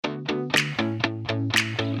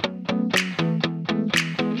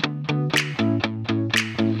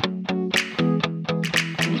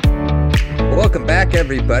Welcome back,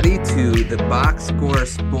 everybody, to the Box Score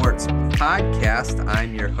Sports Podcast.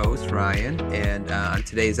 I'm your host, Ryan, and on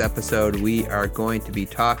today's episode, we are going to be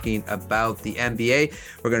talking about the NBA.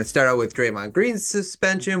 We're going to start out with Draymond Green's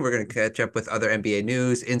suspension. We're going to catch up with other NBA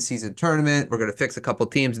news, in-season tournament. We're going to fix a couple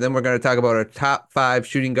teams, and then we're going to talk about our top 5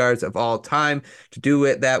 shooting guards of all time. To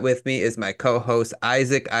do that with me is my co-host,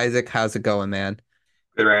 Isaac. Isaac, how's it going, man?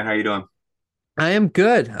 Good, Ryan. How you doing? I am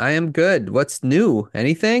good. I am good. What's new?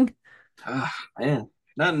 Anything? Man,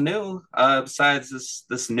 nothing new. Besides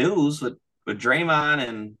this news with Draymond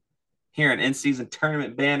and hearing in-season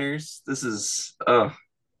tournament banners. This is but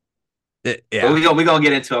Yeah. we gonna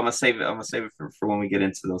get into it. I'm gonna save it for when we get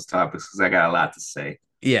into those topics because I got a lot to say.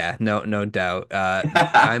 Yeah, no doubt.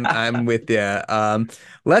 I'm with you.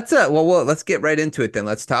 Let's get right into it then.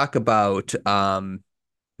 Let's talk about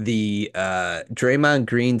the Draymond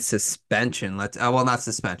Green suspension. Not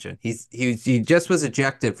suspension. He just was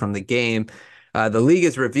ejected from the game. The league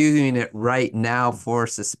is reviewing it right now for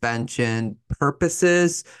suspension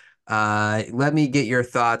purposes. Let me get your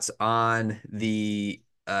thoughts on the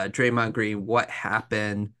Draymond Green. What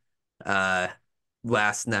happened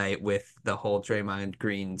last night with the whole Draymond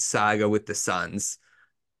Green saga with the Suns?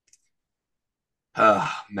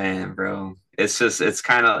 Oh man, bro. It's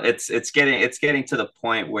getting to the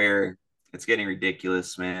point where it's getting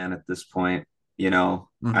ridiculous, man, at this point. I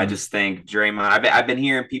Hmm. just think Draymond, I've been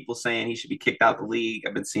hearing people saying he should be kicked out the league.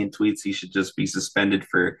 I've been seeing tweets he should just be suspended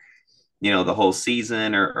for, the whole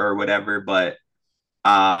season or whatever. But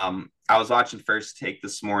I was watching First Take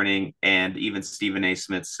this morning, and even Stephen A.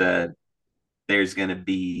 Smith said there's gonna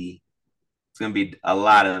be a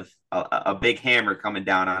lot of a big hammer coming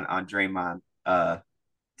down on Draymond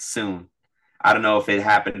soon. I don't know if it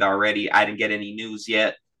happened already. I didn't get any news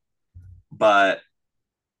yet, but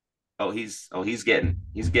he's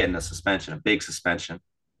getting a suspension, a big suspension.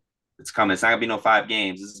 It's coming. It's not gonna be no 5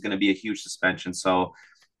 games. This is gonna be a huge suspension. So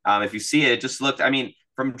if you see it, it just looked. I mean,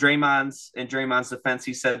 from Draymond's defense,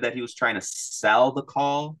 he said that he was trying to sell the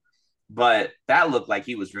call, but that looked like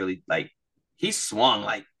he was really like he swung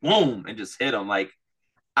like boom and just hit him. Like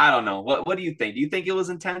I don't know. What do you think? Do you think it was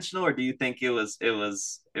intentional or do you think it was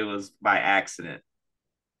by accident?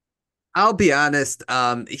 I'll be honest,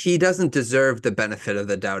 he doesn't deserve the benefit of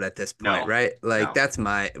the doubt at this point, No, right? Like no, that's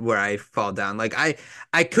where I fall down. Like I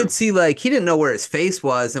could true. see like he didn't know where his face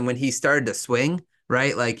was, and when he started to swing,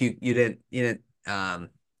 right? Like you didn't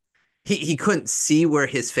he couldn't see where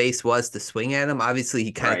his face was to swing at him. Obviously,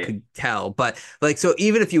 he kind of Right. could tell, but like so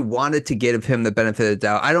even if you wanted to give him the benefit of the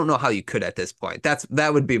doubt, I don't know how you could at this point.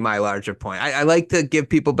 That would be my larger point. I like to give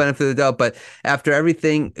people benefit of the doubt, but after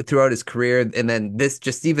everything throughout his career, and then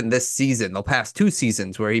even this season, the past 2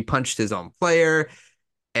 seasons where he punched his own player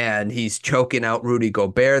and he's choking out Rudy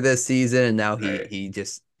Gobert this season, and now he Right. he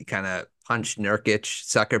just kind of punched Nurkic,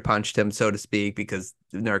 sucker punched him, so to speak, because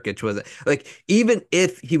Nurkic was like, even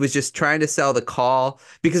if he was just trying to sell the call,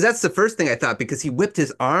 because that's the first thing I thought, because he whipped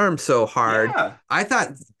his arm so hard. Yeah. I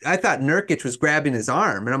thought I thought Nurkic was grabbing his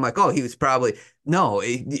arm, and I'm like, oh, he was probably no.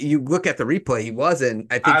 You look at the replay, he wasn't.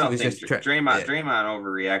 I think I he don't was think just trying. Draymond Yeah. Draymond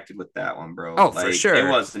overreacted with that one, bro. Oh, for Like it sure.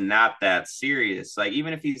 was not that serious. Like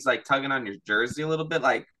even if he's like tugging on your jersey a little bit,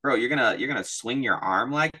 like bro, you're gonna swing your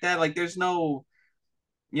arm like that. Like there's no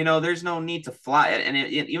need to fly. And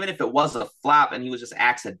even if it was a flop and he was just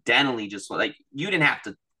accidentally just like you didn't have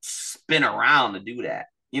to spin around to do that.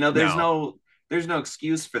 No. There's no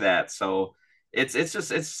excuse for that. So it's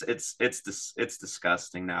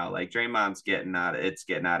disgusting now. Like Draymond's getting out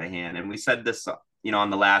of hand. And we said this, on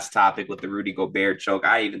the last topic with the Rudy Gobert choke.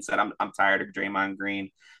 I even said I'm tired of Draymond Green,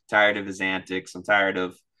 tired of his antics. I'm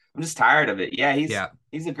just tired of it. Yeah, he's Yeah.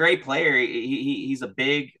 he's a great player. He's a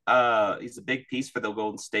big piece for the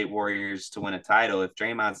Golden State Warriors to win a title. If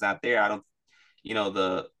Draymond's not there, I don't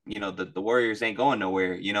the Warriors ain't going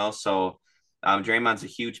nowhere, So Draymond's a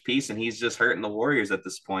huge piece and he's just hurting the Warriors at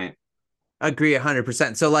this point. Agree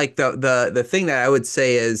 100%. So like the thing that I would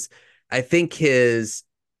say is I think his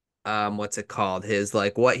what's it called? His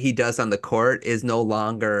like what he does on the court is no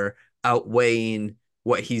longer outweighing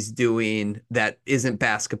what he's doing that isn't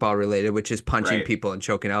basketball related, which is punching Right, people and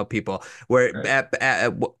choking out people. Where right.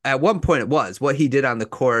 at one point it was what he did on the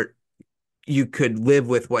court, you could live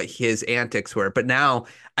with what his antics were. But now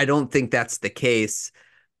I don't think that's the case.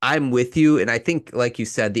 I'm with you, and I think, like you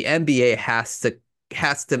said, the NBA has to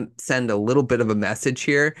send a little bit of a message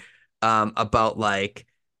here about like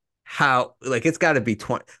how like it's got to be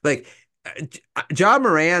 20 like Ja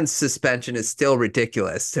Morant's suspension is still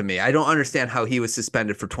ridiculous to me. I don't understand how he was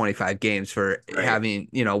suspended for 25 games for Right. having,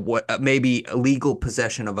 what maybe illegal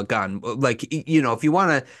possession of a gun. Like, if you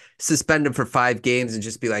want to suspend him for 5 games and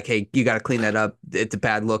just be like, hey, you got to clean that up. It's a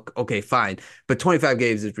bad look. Okay, fine. But 25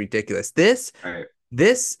 games is ridiculous. This Right.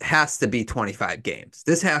 this has to be 25 games.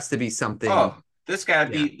 This has to be something. Oh, this gotta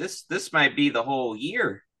Yeah. be this might be the whole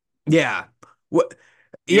year. Yeah. What?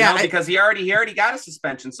 You Yeah. know, because he already got a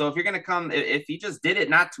suspension. So if you're gonna come, if he just did it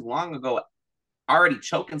not too long ago, already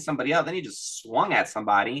choking somebody out, then he just swung at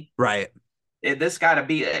somebody. Right. This got to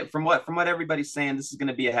be from what everybody's saying. This is going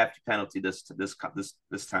to be a hefty penalty this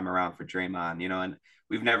time around for Draymond. And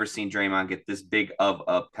we've never seen Draymond get this big of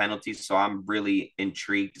a penalty. So I'm really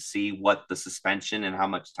intrigued to see what the suspension and how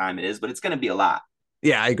much time it is. But it's going to be a lot.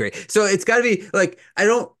 Yeah, I agree. So it's got to be like I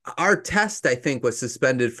don't. Our test, I think, was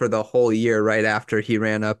suspended for the whole year right after he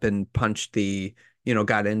ran up and punched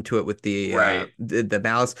got into it with Right. the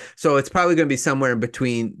mouse. So it's probably going to be somewhere in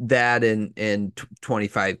between that and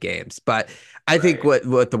 25 games. But I think Right.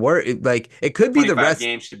 what the war like it could be the 25 rest.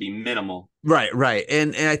 games should be minimal. Right, right.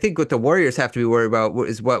 And I think what the Warriors have to be worried about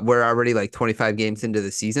is what we're already like 25 games into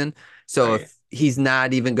the season. So Right. if he's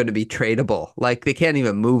not even going to be tradable, like they can't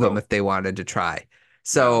even move him No. if they wanted to try.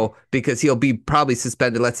 No. So because he'll be probably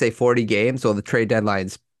suspended, let's say 40 games, well, the trade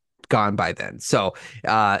deadline's gone by then. So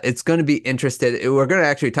it's going to be interested. We're going to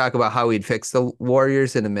actually talk about how we'd fix the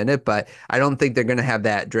Warriors in a minute, but I don't think they're going to have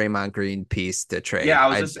that Draymond Green piece to Yeah, trade.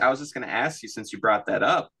 I was just going to ask you since you brought that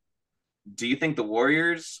up. Do you think the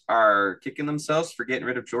Warriors are kicking themselves for getting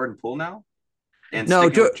rid of Jordan Poole now and No,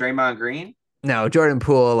 sticking with Draymond Green? No, Jordan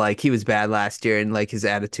Poole, like he was bad last year, and like his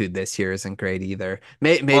attitude this year isn't great either.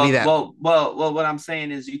 Maybe Well, that. well, well, well. What I'm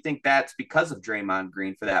saying is, you think that's because of Draymond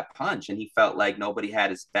Green for that punch, and he felt like nobody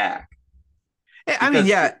had his back. I mean, Because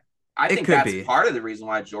yeah, I it think could that's be. part of the reason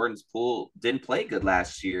why Jordan's Poole didn't play good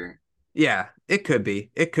last year. Yeah, it could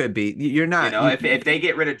be. It could be. You're You not. know, if they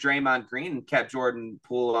get rid of Draymond Green and kept Jordan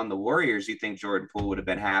Poole on the Warriors, you think Jordan Poole would have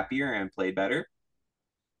been happier and played better?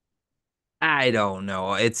 I don't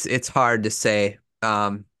know. It's hard to say.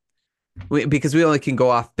 Because we only can go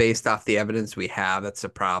off based off the evidence we have. That's a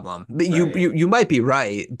problem. But you Right. you you might be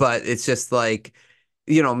right, but it's just like,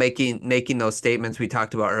 making those statements we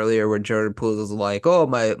talked about earlier, where Jordan Poole is like, "Oh,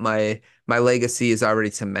 my legacy is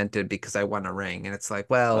already cemented because I won a ring," and it's like,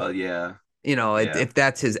 well. Well, yeah, yeah. If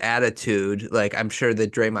that's his attitude, like I'm sure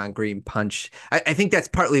that Draymond Green punch, I think that's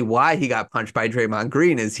partly why he got punched by Draymond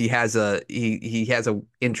Green is he has a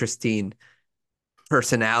interesting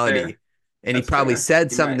That's fair. personality, and he That's probably fair.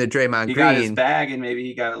 said He something might to Draymond he got his Green. bag and maybe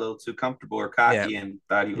he got a little too comfortable or Yeah, cocky and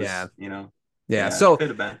thought he yeah, was, yeah. yeah, So could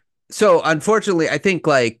have been. unfortunately, I think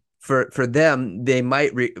like for them, they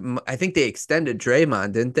might I think they extended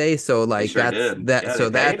Draymond, didn't they? So They like sure did. Yeah, they so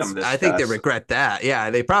paid that's him this I think they test. regret that. Yeah,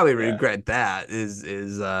 they probably Yeah. regret that is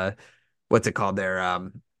what's it called there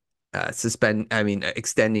suspend I mean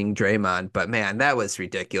extending Draymond, but man, that was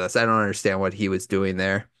ridiculous. I don't understand what he was doing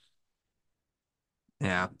there.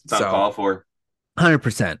 Yeah. It's So uncalled for.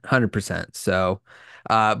 100%, 100%. So,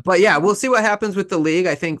 but yeah, we'll see what happens with the league.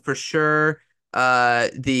 I think for sure,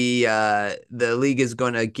 the league is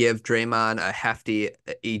going to give Draymond a hefty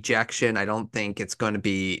ejection. I don't think it's going to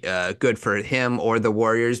be good for him or the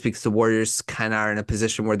Warriors because the Warriors kind of are in a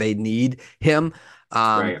position where they need him.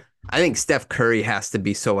 Um, Right. I think Steph Curry has to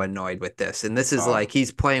be so annoyed with this, and this is Oh, like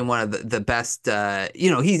he's playing one of the best.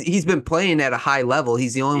 He's been playing at a high level.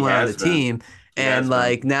 He's the only he one on the has been. team He and has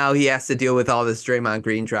been. like now he has to deal with all this Draymond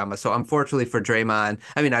Green drama. So unfortunately for Draymond,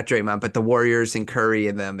 I mean not Draymond, but the Warriors and Curry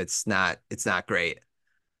and them, it's not great.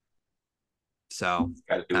 So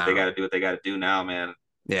Got to do what I they don't got know. to do what they got to do now, man.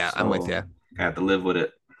 Yeah, I'm with So you. I have to live with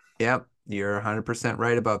it. Yep, you're 100%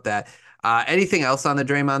 right about that. Anything else on the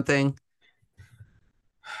Draymond thing?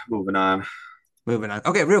 Moving on. Moving on.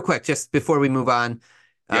 Okay, real quick, just before we move on,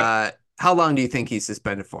 Yep. how long do you think he's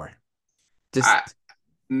suspended for? I Just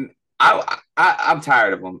I'm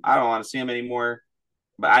tired of him. I don't want to see him anymore.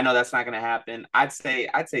 But I know that's not going to happen. I'd say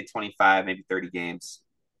 25, maybe 30 games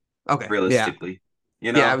okay. Yeah. realistically.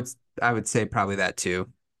 You Yeah, know, I would say probably that too.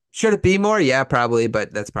 Should it be more? Yeah, probably,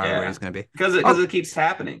 but that's probably where yeah, he's going to be. because Oh, it keeps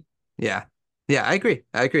happening. yeah. Yeah, I agree.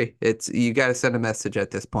 I agree. It's you got to send a message at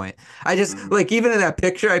this point. I just Mhm. like even in that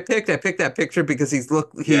picture I picked that picture because he's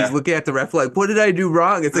Yeah, looking at the ref like, what did I do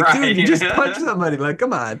wrong? It's like, dude, you just punched right, somebody. Like,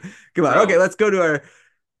 come on. Come on. Okay, bro. let's go to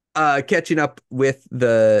our catching up with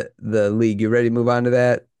the league. You ready to move on to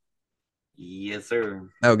that? Yes, sir.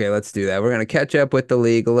 Okay, let's do that. We're gonna catch up with the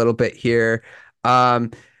league a little bit here.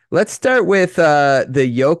 Um, let's start with the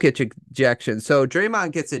Jokic ejection. So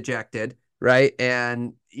Draymond gets ejected, right?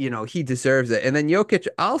 And he deserves it. And then Jokic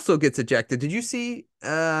also gets ejected. Did you see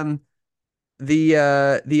the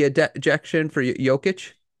ejection for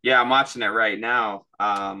Jokic? Yeah, I'm watching it right now.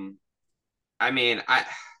 I mean,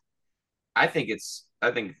 I think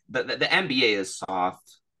the NBA is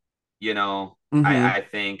soft. Hmm.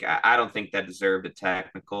 I don't think that deserved a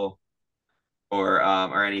technical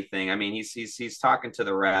or anything. I mean, he's talking to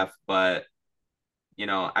the ref, but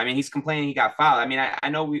I mean, he's complaining he got fouled. I mean, I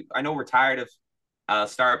know we're tired of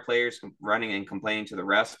star players running and complaining to the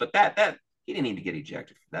refs, but that he didn't need to get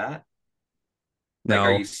ejected for that. Like,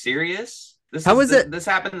 are No. you serious? How is it? This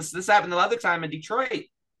happened the other time in Detroit.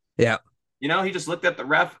 Yeah. He just looked at the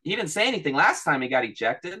ref. He didn't say anything last time he got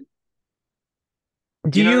ejected.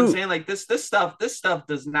 Do You know what I'm you? saying? Like this stuff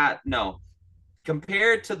does not no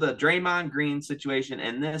compared to the Draymond Green situation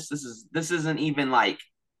and this isn't even like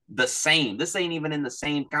the same. This ain't even in the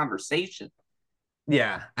same conversation.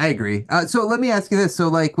 Yeah, I agree. So let me ask you this. So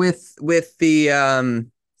like with the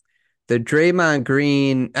Draymond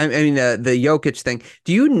Green, I mean the Jokic thing,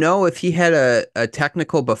 do you know if he had a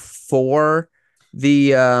technical before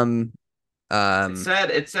the um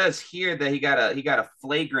It says here that he got a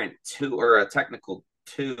flagrant two or a technical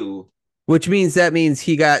two. which means that means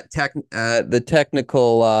he got the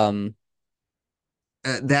technical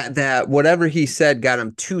that whatever he said got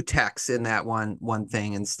him two techs in that one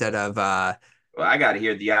thing instead of Well, I got to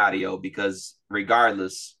hear the audio because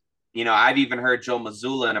regardless, I've even heard Joe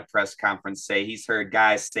Mazzulla in a press conference say he's heard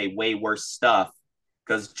guys say way worse stuff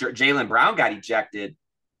because Jaylen Brown got ejected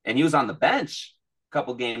and he was on the bench a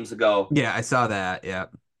couple games ago, yeah, I saw that. Yeah.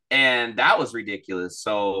 and that was ridiculous.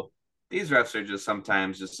 So these refs are just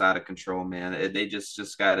sometimes just out of control, man. They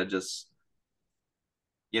just gotta just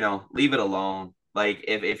leave it alone. Like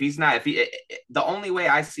if he's not if he the only way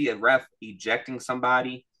I see a ref ejecting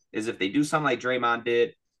somebody is if they do something like Draymond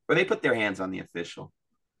did, where they put their hands on the official.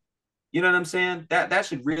 You know what I'm saying? That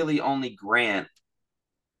should really only grant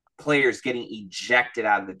players getting ejected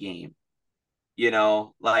out of the game.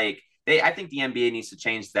 Like I think the NBA needs to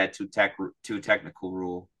change that to technical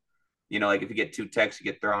rule. Like if you get two techs, you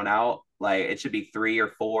get thrown out. Like it should be three or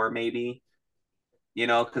four, maybe.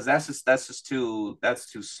 Because that's too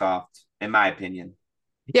soft, in my opinion.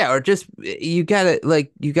 Yeah, or just you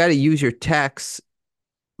gotta use your techs,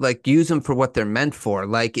 like use them for what they're meant for.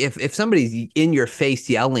 Like if somebody's in your face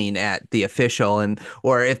yelling at the official, and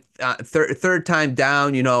or if third time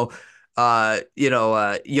down,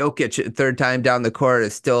 Jokic third time down the court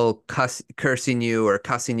is still cursing you or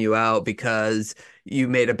cussing you out because you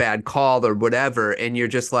made a bad call or whatever, and you're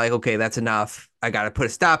just like, okay, that's enough. I got to put a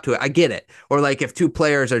stop to it. I get it. Or like if two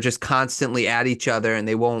players are just constantly at each other and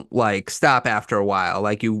they won't like stop after a while,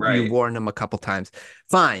 like you Right. warn them a couple times,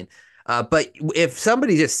 fine. But if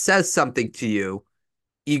somebody just says something to you,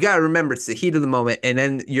 you got to remember it's the heat of the moment, and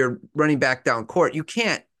then you're running back down court. You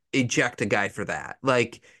can't eject a guy for that.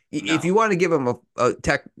 Like if you No. want to give him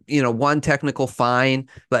one technical fine,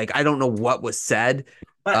 like I don't know what was said.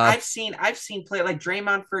 But Uh, I've seen play like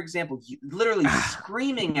Draymond, for example, literally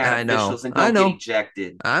screaming at I know, officials and I don't get know.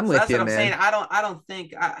 ejected. I'm So with that's you, what I'm saying. man. I don't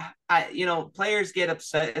think players get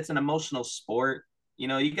upset. It's an emotional sport.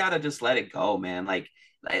 You gotta just let it go, man. Like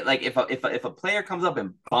if a player comes up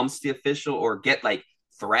and bumps the official or get like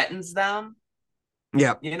threatens them,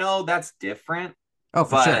 Yeah. that's different. Oh,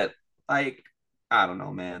 for sure. But like, I don't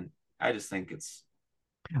know, man. I just think it's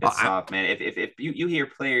Oh, it's soft, man. If you hear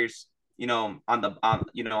players, on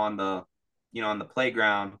the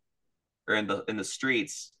playground or in the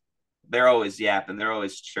streets, they're always yapping, they're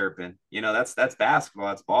always chirping. That's basketball,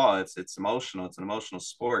 that's ball. It's emotional. It's an emotional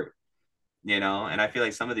sport. And I feel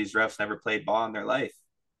like some of these refs never played ball in their life.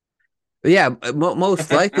 yeah,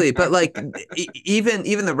 most likely. But like even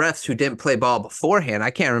the refs who didn't play ball beforehand,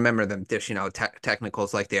 I can't remember them dishing out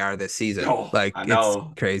technicals like they are this season. Oh, Like I it's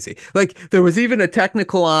know. crazy. Like there was even a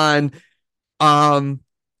technical on um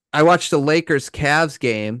I watched the Lakers Cavs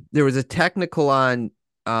game. There was a technical on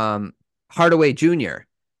Hardaway Jr.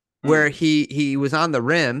 where Hmm. he was on the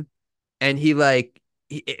rim and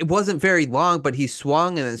it wasn't very long, but he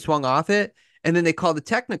swung and then swung off it, and then they called a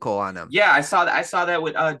technical on him. Yeah, I saw that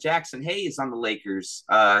with Jackson Hayes on the Lakers.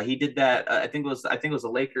 He did that. I think it was a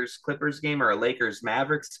Lakers Clippers game or a Lakers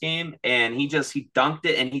Mavericks game, and he dunked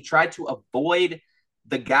it and he tried to avoid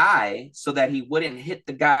the guy so that he wouldn't hit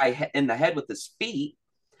the guy in the head with his feet.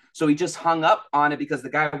 So he just hung up on it because the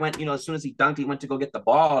guy went, as soon as he dunked, he went to go get the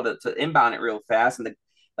ball to inbound it real fast, and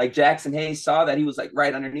like Jackson Hayes saw that he was like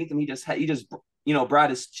right underneath him. He just brought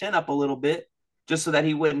his chin up a little bit just so that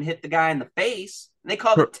he wouldn't hit the guy in the face. And they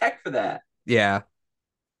called a tech for that. Yeah.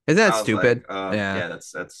 Isn't that I was like, stupid? Yeah, yeah,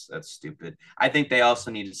 that's stupid. I think they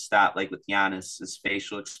also need to stop, like with Giannis, his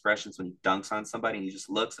facial expressions when he dunks on somebody and he just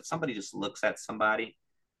looks. If somebody just looks at somebody,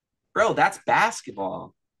 bro, that's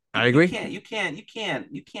basketball. You, I you agree. can't you can't you can't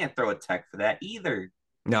you can't throw a tech for that either.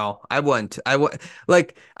 No, I wouldn't. I would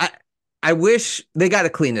like I wish they got to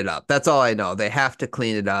clean it up. That's all I know. They have to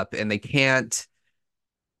clean it up and they can't.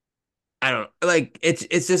 I don't like it's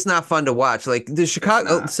just not fun to watch. Like the It's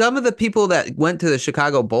Chicago not some of the people that went to the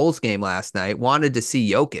Chicago Bulls game last night wanted to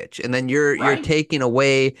see Jokic and then you're right. taking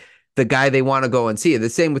away the guy they want to go and see. The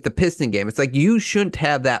same with the Piston game. It's like you shouldn't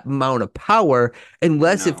have that amount of power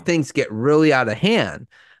unless if No, things get really out of hand.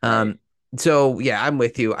 right. Um so yeah, I'm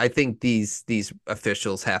with you. I think these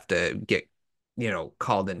officials have to get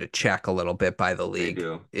called into check a little bit by the They league.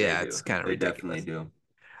 do. They Yeah, it's do. kind of They definitely ridiculous.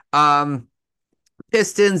 do. Um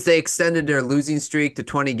Pistons, they extended their losing streak to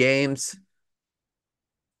 20 games.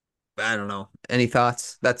 I don't know. Any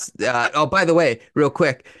thoughts? That's oh, by the way, real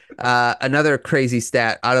quick, another crazy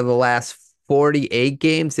stat. Out of the last 48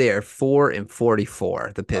 games, they are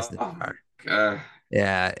 4-44. The Pistons Oh my are. god.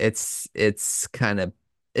 Yeah, it's kind of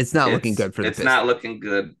it's not looking good for the It's not Pistons. looking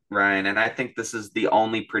good, Ryan. And I think this is the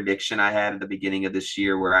only prediction I had at the beginning of this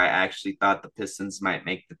year where I actually thought the Pistons might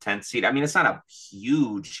make the 10th seed. I mean, it's not a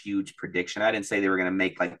huge prediction. I didn't say they were going to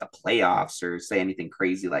make like the playoffs or say anything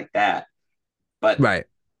crazy like that. But Right.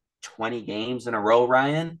 20 games in a row,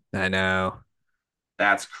 Ryan, I know.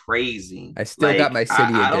 that's crazy. I still got Like my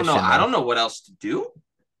city I don't know. edition I though. don't know what else to do.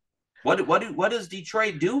 What does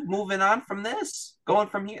Detroit do moving on from this? Going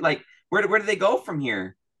from here? Like where do they go from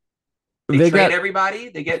here? They They trade got everybody.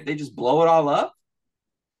 They just blow it all up.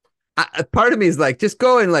 part of me is like just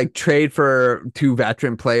go and like trade for two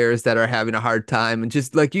veteran players that are having a hard time and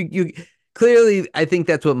just like you clearly I think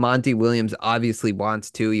that's what Monty Williams obviously wants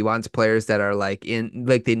to. He wants players that are like in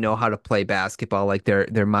like they know how to play basketball, like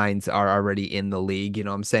their minds are already in the league, you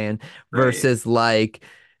know what I'm saying? Right. Versus like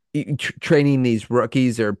training these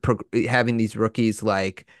rookies or having these rookies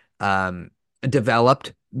like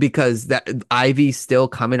developed because that Ivy's still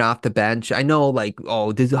coming off the bench. I know, like,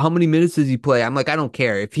 oh, how many minutes does he play? I'm like, I don't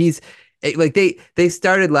care if he's like they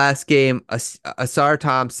started last game Asar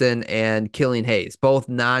Thompson and Killian Hayes, both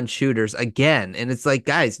non-shooters again, and it's like,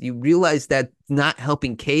 guys, you realize that not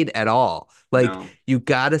helping Cade at all. Like No. you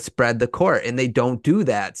got to spread the court, and they don't do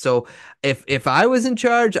that. So if I was in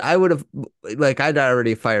charge, I would have like I'd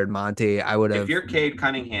already fired Monty. I would If have you're Cade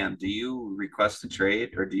Cunningham, do you request a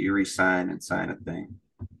trade or do you resign and sign a thing?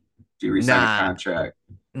 Do you resign a nah contract?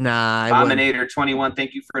 nah I wouldn't. Bominator 21,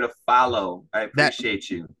 thank you for the follow. I That appreciate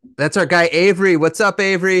you. that's our guy Avery. What's up,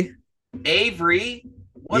 Avery? Avery,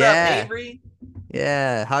 what up, Yeah, Avery?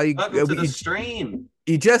 yeah. How you Welcome to the stream.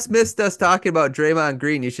 you just missed us talking about Draymond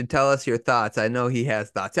Green. You should tell us your thoughts. I know he has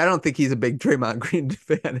thoughts. I don't think he's a big Draymond Green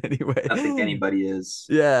fan I don't think anyway. anybody is.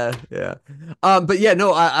 Yeah, yeah. But yeah,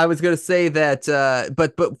 no, I was gonna say that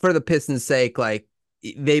but for the Pistons' sake, like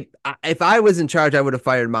if I was in charge, I would have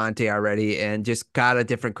fired Monte already and just got a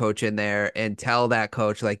different coach in there and tell that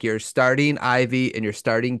coach like you're starting Ivy and you're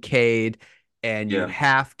starting Cade and you Yeah.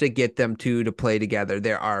 have to get them two to play together.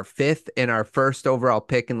 They're our fifth and our first overall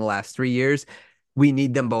pick in the last 3 years. We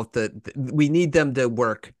need them both we need them to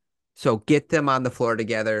work. So get them on the floor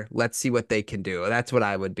together. Let's see what they can do. That's what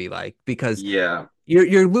I would be like because Yeah,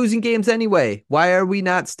 you're losing games anyway. Why are we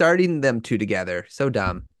not starting them two together? So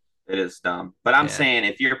dumb. it is dumb. But I'm Yeah.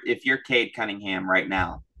 saying if you're Cade Cunningham right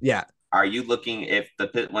now, Yeah. are you looking if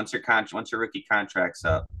the once your rookie contract's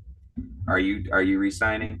up, are you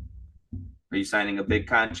resigning? Are you signing a big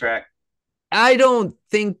contract? I don't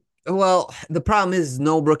think well, the problem is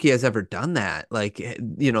no rookie has ever done that. Like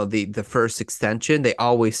the first extension, they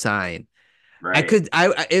always sign. Right.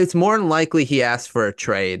 It's more than likely he asked for a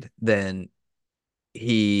trade than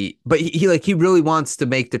but he really wants to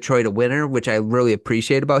make Detroit a winner, which I really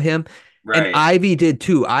appreciate about him. And Right. Ivy did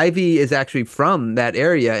too. Ivy is actually from that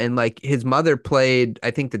area, and like his mother played,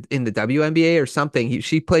 I think that in the WNBA or something.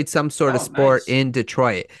 She played some sort of Oh, sport nice. in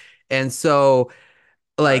Detroit, and so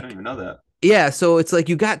I didn't like even know that. yeah, so it's like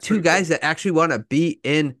you got It's two pretty guys cool. that actually want to be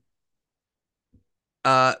in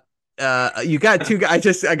uh you got two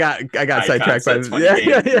guys. I got Icon sidetracked by said this. 20 Yeah,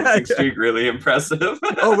 yeah, game yeah, losing yeah. streak, really impressive.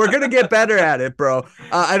 Oh, we're gonna get better at it, bro.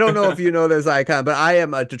 I don't know if you know this icon, but I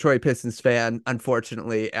am a Detroit Pistons fan.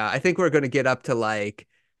 Unfortunately, I think we're gonna get up to like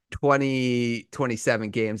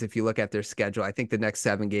 27 games if you look at their schedule. I think the next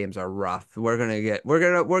 7 games are rough. We're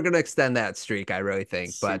gonna extend that streak. I really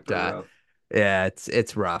think, but Super rough. Yeah,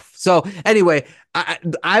 it's rough. So anyway,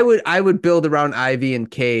 I would build around Ivy and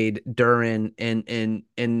Cade, Duran,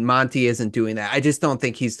 and Monty isn't doing that. I just don't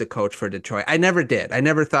think he's the coach for Detroit. I never did. I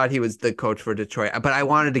never thought he was the coach for Detroit, but I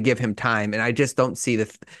wanted to give him time, and I just don't see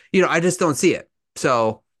I just don't see it.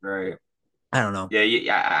 So Right. I don't know.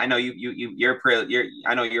 Yeah, I know you're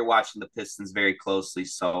I know you're watching the Pistons very closely,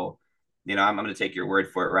 so I'm going to take your word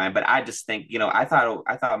for it, Ryan. But I just think I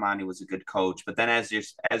thought Monty was a good coach, but then as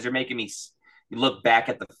you're making me look back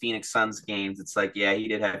at the Phoenix Suns games, it's like yeah, he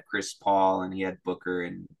did have Chris Paul and he had Booker,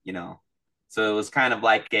 and so it was kind of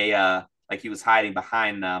like like he was hiding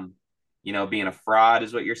behind them, being a fraud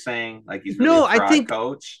is what you're saying, like he's really a No, fraud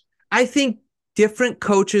coach I think different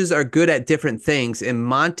coaches are good at different things, and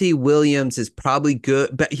Monty Williams is probably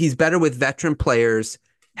good, but he's better with veteran players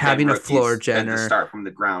than having a floor rookies than to general. start from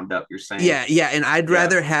the ground up. You're saying Yeah, yeah, and I'd yeah,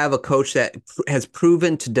 rather have a coach that has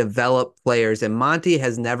proven to develop players, and Monty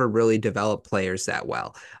has never really developed players that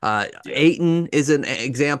well. yeah. Aiton is an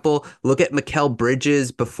example. Look at Mikal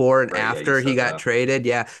Bridges before and Right. Yeah, you after he said got that. traded.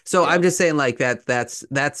 Yeah, so I'm Yep. just saying like that.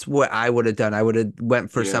 That's what I would have done. I would have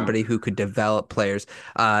went for Yeah. somebody who could develop players.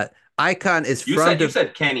 Uh, Icon is You from said you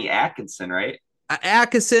said Kenny Atkinson, right?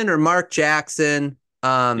 Atkinson or Mark Jackson.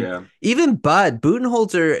 Yeah. Even Bud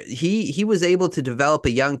Budenholzer, he was able to develop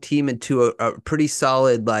a young team into a pretty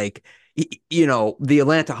solid the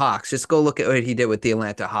Atlanta Hawks. Just go look at what he did with the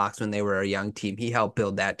Atlanta Hawks when they were a young team. He helped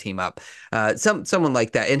build that team up. Someone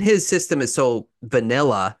like that, and his system is so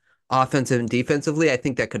vanilla, offensive and defensively. I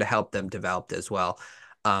think that could have helped them develop as well.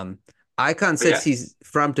 Um, Icon But says yeah, he's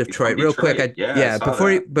from he's from Detroit. Real quick, Detroit. Yeah, I yeah, saw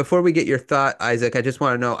that. before we get your thought, Isaac, I just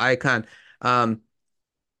want to know, Icon. Um,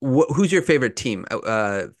 who's your favorite team?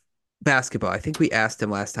 Basketball. I think we asked him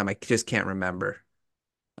last time. I just can't remember.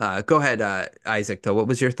 Go ahead, Isaac, though. What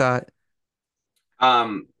was your thought?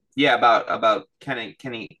 Um, yeah, about Kenny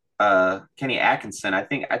Atkinson. I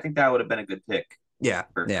think that would have been a good pick Yeah,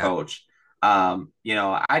 for yeah. coach. I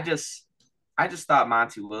just thought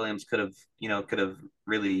Monty Williams could have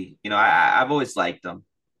really, I've always liked him,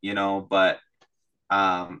 but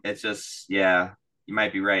it's just yeah, you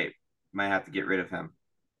might be right. You might have to get rid of him.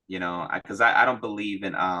 Because I don't believe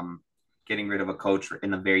in getting rid of a coach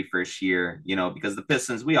in the very first year, because the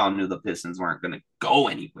Pistons, we all knew the Pistons weren't going to go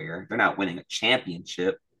anywhere. They're not winning a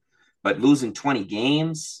championship, but losing 20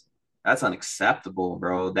 games, that's unacceptable,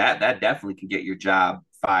 bro. That definitely can get your job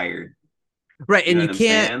fired. Right, You and know you what I'm can't,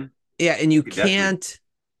 saying? yeah, and you You could definitely can't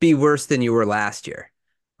be worse than you were last year,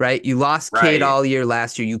 right? You lost Cade right. all year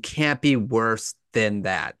last year. You can't be worse than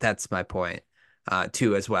that. That's my point,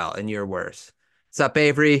 too, as well. And you're worse. What's up,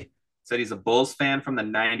 Avery? Said he's a Bulls fan from the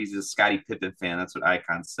 90s, he's a Scottie Pippen fan. That's what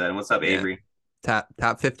Icon said. And what's up, Yeah, Avery?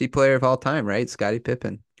 top 50 player of all time, right? Scottie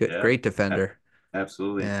Pippen. Good, Yeah, great defender.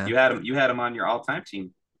 absolutely. Yeah. You had him on your all-time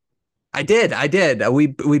team. I did. I did.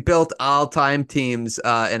 We built all time teams,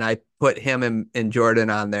 and I put him and Jordan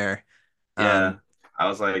on there, Yeah. um, I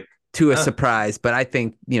was like, to a huh, surprise. But I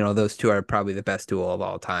think those two are probably the best duo of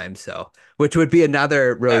all time. So, which would be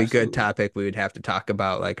another really good absolutely. topic we would have to talk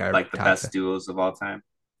about, like our Like the top best duos of all time.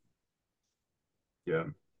 Yeah.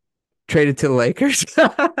 traded to the Lakers.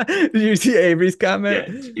 Did you see Avery's comment?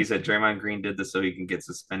 Yeah. He said Draymond Green did this so he can get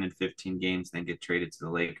suspended 15 games, then get traded to the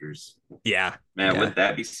Lakers. Yeah, Man, yeah. wouldn't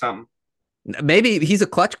that be something? Maybe he's a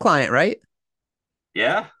clutch client, right?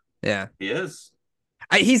 Yeah, Yeah. he is.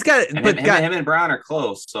 He's got, And him, but him, got him and Brown are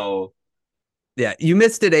close. So, Yeah, you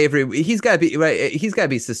missed it, Avery. He's got to be right. He's got to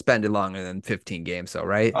be suspended longer than 15 games, though,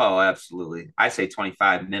 right? oh, absolutely. I say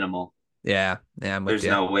 25 minimal. Yeah, yeah, I'm with There's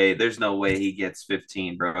you. no way. There's no way he gets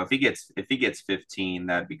 15, bro. If he gets 15,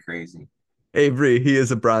 that'd be crazy. Avery, he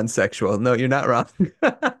is a bronze sexual. No, you're not wrong.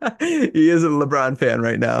 He is a LeBron fan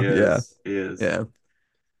right now. He Yeah, is. He is. yeah.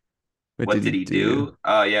 What What did he did he do? do?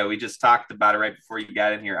 Oh yeah, we just talked about it right before you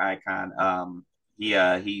got in here, Icon.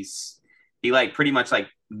 He like pretty much like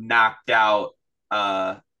knocked out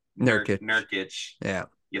Nurkic. Nurkic Yeah,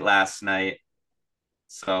 last night.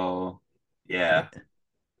 So yeah,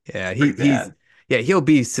 yeah. pretty He's bad. yeah. He'll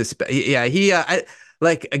be suspect. Yeah,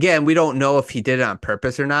 like again, we don't know if he did it on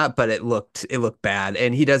purpose or not, but it looked bad,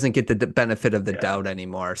 and he doesn't get the benefit of the Yeah. doubt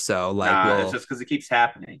anymore. So like, Nah, it's well, just because it keeps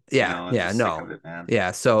happening. yeah, I'm yeah, just sick no, of it, man.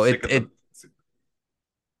 yeah. I'm So sick it of it the.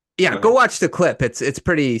 Yeah, Go go ahead. watch the clip. It's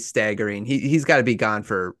pretty staggering. He's got to be gone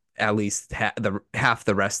for at least half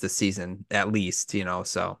the rest of the season, at least,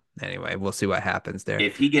 So anyway, we'll see what happens there.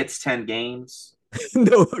 If he gets 10 games,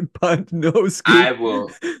 No punt, no I scoop.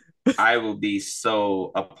 will. I will be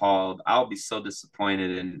so appalled. I'll be so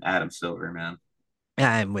disappointed in Adam Silver, man.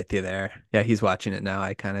 I'm with you there. Yeah, he's watching it now.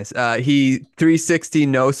 I kind of he 360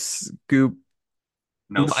 no scoop.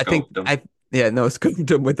 No I think scoped him. Yeah, no, scoped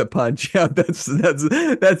him with a punch. Yeah, that's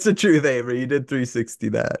the truth, Avery. You did 360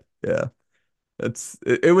 that. Yeah.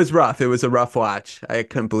 It was rough. It was a rough watch. I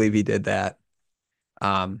couldn't believe he did that.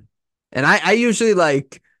 Um, and I usually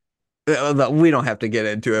like we don't have to get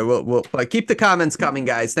into it. We'll like keep the comments coming,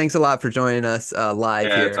 guys. Thanks a lot for joining us live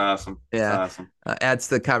Yeah, it's here. awesome. It's Yeah, awesome. adds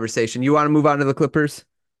to the conversation. You want to move on to the Clippers?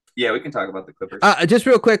 Yeah, we can talk about the Clippers. Just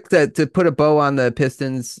real quick to put a bow on the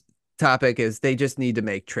Pistons topic is they just need to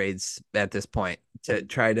make trades at this point to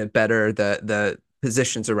try to better the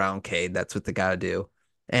positions around Cade. That's what they got to do.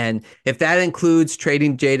 And if that includes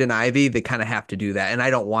trading Jade and Ivy, they kind of have to do that. And I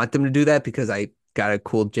don't want them to do that because I got a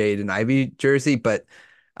cool Jade and Ivy jersey. But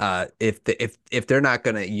if they're not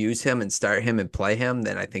going to use him and start him and play him,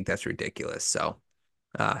 then I think that's ridiculous. So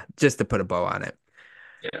just to put a bow on it.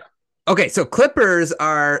 Yeah. Okay, so Clippers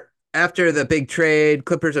are after the big trade.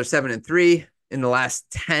 Clippers are 7-3 in the last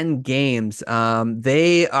 10 games.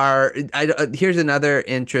 They are. Here's another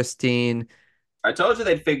interesting. I told you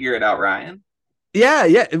they'd figure it out, Ryan. Yeah,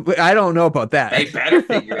 yeah. I don't know about that. They better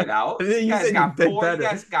figure it out. You said they You better.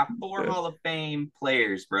 guys got four Hall of Fame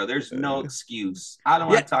players, bro. There's no excuse. I don't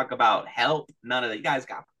Yeah, want to talk about help. None of that. You guys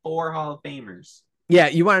got four Hall of Famers. yeah.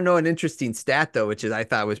 You want to know an interesting stat though, which is I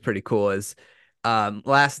thought was pretty cool. Is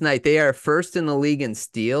last night they are first in the league in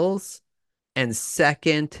steals and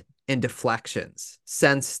second in deflections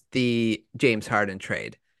since the James Harden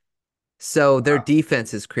trade. So their Wow.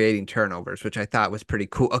 defense is creating turnovers, which I thought was pretty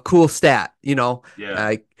cool. A cool stat, you know. Yeah.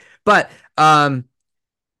 Uh, but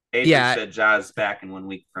Adric yeah. said Ja's back in 1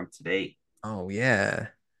 week from today. Oh yeah.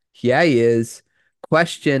 Yeah, he is.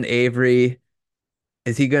 Question, Avery,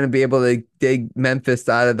 is he going to be able to dig Memphis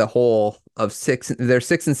out of the hole of six? They're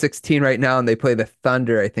 6-16 right now, and they play the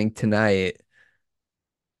Thunder, I think, tonight.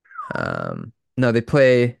 No, they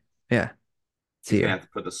play, yeah, it's He's gonna here. have to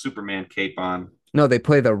put the Superman cape on. No, they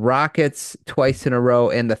play the Rockets twice in a row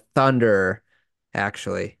and the Thunder,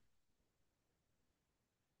 actually.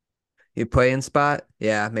 You play in spot?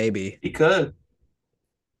 Yeah, maybe. He could.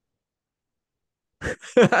 I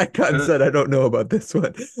He cut and could. said I don't know about this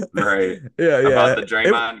one. Right. Yeah, About yeah. the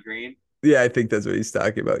Draymond Green. Yeah, I think that's what he's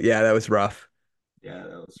talking about. Yeah, that was rough. Yeah,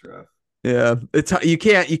 that was rough. Yeah, it's you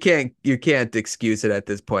can't excuse it at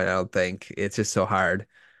this point. I don't think it's just so hard.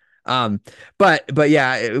 But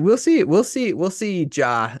yeah, we'll see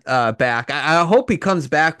Ja back. I hope he comes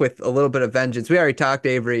back with a little bit of vengeance. We already talked to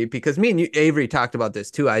Avery because me and you, Avery talked about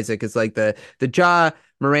this too, Isaac. Is like the Ja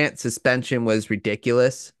Morant suspension was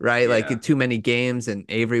ridiculous, right? Yeah. Like too many games, and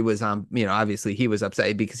Avery was on, obviously he was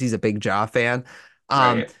upset because he's a big Ja fan.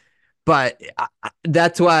 Um, Right. but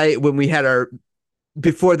that's why when we had our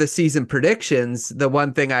before the season predictions, the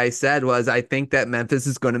one thing I said was I think that Memphis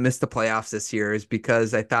is going to miss the playoffs this year is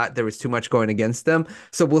because I thought there was too much going against them.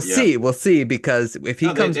 So we'll Yeah. see. We'll see because if he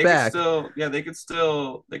No, comes they could back, still yeah, they could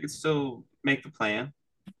still make the plan.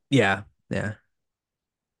 yeah, yeah.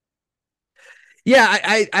 Yeah,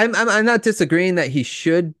 I'm not disagreeing that he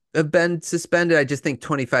should have been suspended. I just think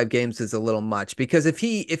 25 games is a little much because if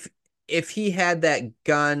he had that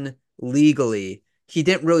gun legally, he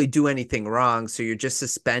didn't really do anything wrong, so you're just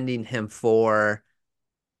suspending him for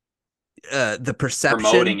the perception.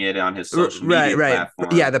 Promoting it on his social Right, media right.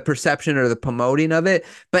 Yeah, platform. the perception or the promoting of it.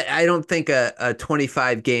 But I don't think a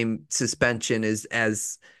 25 game suspension is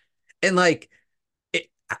as and like it,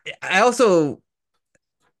 I also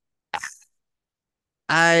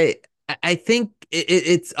I I think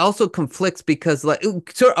it's also conflicts because like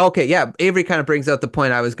so okay, yeah, Avery kind of brings out the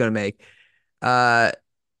point I was going to make. Uh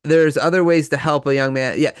there's other ways to help a young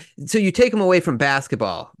man. Yeah. So you take him away from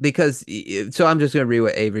basketball because so I'm just going to read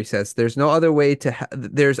what Avery says. There's other ways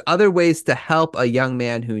to help a young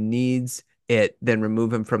man who needs it than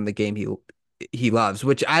remove him from the game he loves,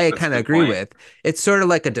 which I That's a kind of good agree point. with. It's sort of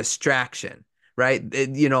like a distraction, right?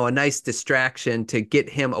 A nice distraction to get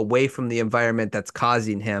him away from the environment that's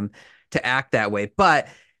causing him to act that way. But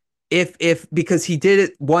if because he did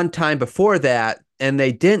it one time before that and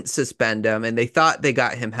they didn't suspend him and they thought they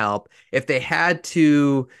got him help, if they had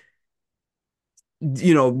to,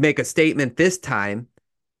 make a statement this time,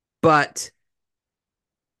 but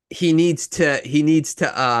let's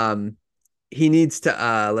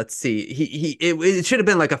see, it should have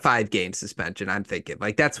been like a 5 game suspension. I'm thinking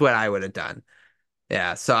like that's what I would have done.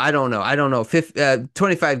 Yeah, so I don't know.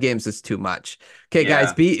 25 games is too much. Okay,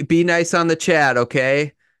 guys, Yeah. be nice on the chat,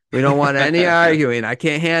 okay? We don't want any arguing. I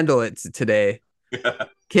can't handle it today.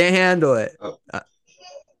 Can't handle it. Oh,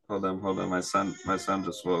 hold on. My son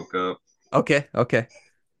just woke up. Okay, okay.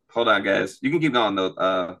 Hold on, guys. You can keep going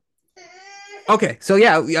though. Okay, so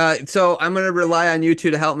yeah, so I'm gonna rely on you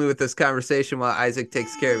two to help me with this conversation while Isaac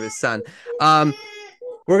takes care of his son. Um,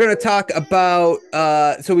 We're gonna talk about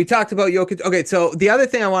so we talked about Jokic. Okay, so the other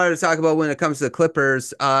thing I wanted to talk about when it comes to the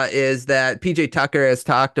Clippers is that PJ Tucker has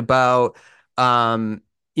talked about um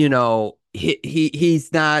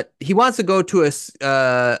he's not he wants to go to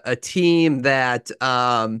a team that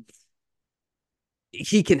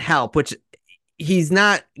he can help, which he's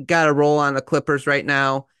not got a role on the Clippers right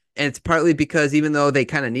now. And it's partly because even though they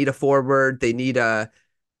kind of need a forward, they need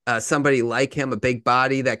somebody like him, a big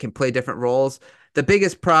body that can play different roles. The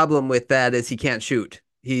biggest problem with that is he can't shoot.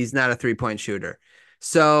 He's not a 3-point shooter.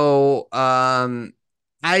 So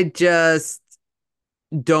I just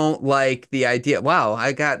don't like the idea. Wow,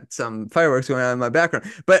 I got some fireworks going on in my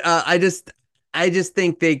background. But I just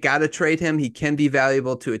think they got to trade him. He can be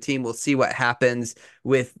valuable to a team. We'll see what happens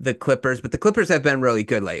with the Clippers, but the Clippers have been really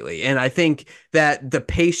good lately. And I think that the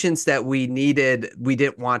patience that we needed, we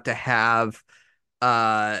didn't want to have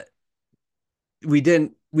uh we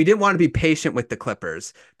didn't want to be patient with the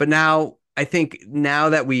Clippers. But now I think now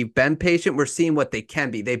that we've been patient, we're seeing what they can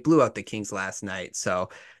be. They blew out the Kings last night. So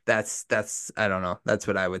that's I don't know. That's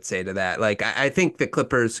what I would say to that. Like I think the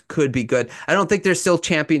Clippers could be good. I don't think they're still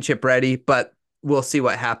championship ready, but we'll see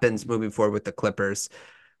what happens moving forward with the Clippers.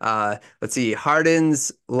 Let's see.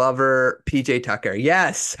 Harden's lover, PJ Tucker.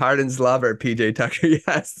 Yes, Harden's lover, PJ Tucker.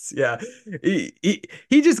 Yes, yeah.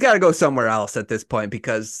 He just got to go somewhere else at this point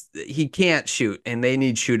because he can't shoot, and they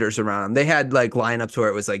need shooters around him. They had like lineups where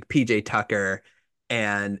it was like PJ Tucker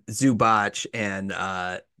and Zubac and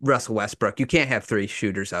Russell Westbrook. You can't have three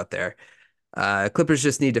shooters out there. Clippers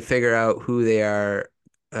just need to figure out who they are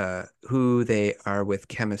with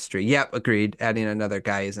chemistry. Yep, agreed. Adding another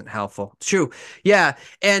guy isn't helpful. True. Yeah,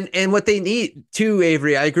 and what they need too,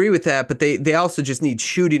 Avery, I agree with that, but they also just need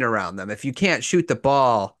shooting around them. If you can't shoot the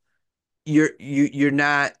ball, you're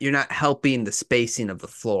not helping the spacing of the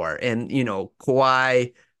floor. And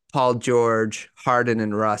Kawhi, Paul George, Harden,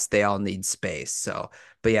 and Russ, they all need space. So,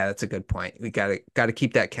 but yeah, that's a good point. We gotta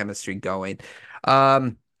keep that chemistry going.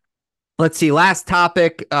 Um, Let's see. Last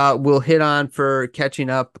topic we'll hit on for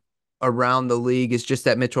catching up around the league is just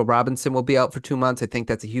that Mitchell Robinson will be out for 2 months. I think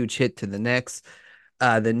that's a huge hit to the Knicks.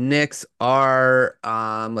 The Knicks are,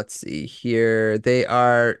 let's see here. They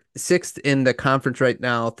are sixth in the conference right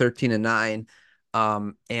now, 13-9.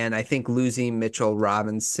 And I think losing Mitchell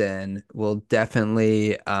Robinson will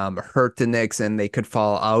definitely hurt the Knicks, and they could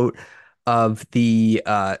fall out of the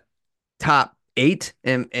top eight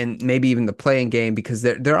and maybe even the playing game because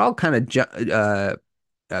they're all kind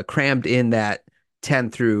of crammed in that 10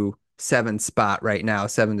 through 7 spot right now,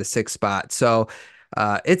 7 to 6 spot. So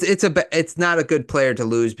it's not a good player to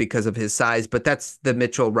lose because of his size, but that's the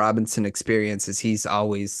Mitchell Robinson experience is he's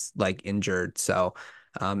always like injured. So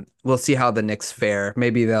we'll see how the Knicks fare.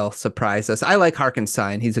 Maybe they'll surprise us. I like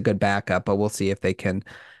Harkenstein. He's a good backup, but we'll see if they can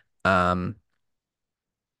um,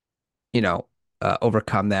 you know,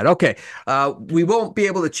 overcome that. Okay. We won't be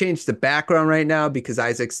able to change the background right now because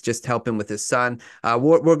Isaac's just helping with his son.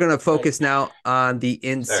 We're going to Right. focus now on the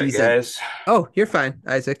Sorry, in-season. guys. Oh, you're fine,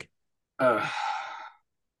 Isaac. Uh,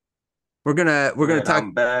 We're gonna all right, talk.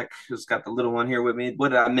 I'm back. Just got the little one here with me. What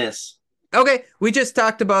did I miss? Okay, we just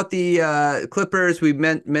talked about the Clippers. We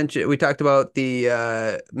talked about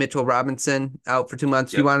the Mitchell Robinson out for 2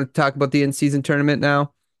 months. You Yep. want to talk about the in-season tournament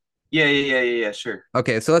now? Yeah. Sure.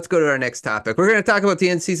 Okay, so let's go to our next topic. We're going to talk about the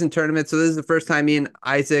in-season tournament. So this is the first time me and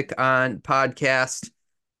Isaac on podcast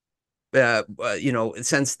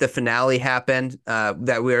since the finale happened,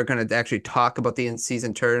 that we are going to actually talk about the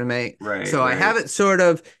in-season tournament. Right. So I have Right. it sort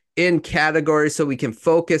of in categories so we can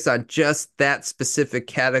focus on just that specific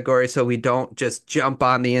category so we don't just jump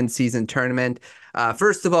on the in-season tournament.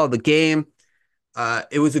 First of all, the game.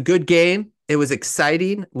 It was a good game. It was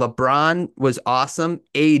exciting. LeBron was awesome.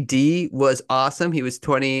 AD was awesome. He was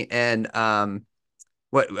 20 and I'm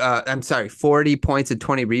sorry, 40 points and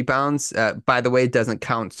 20 rebounds. By the way, it doesn't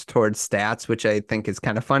count towards stats, which I think is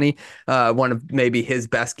kind of funny. One of maybe his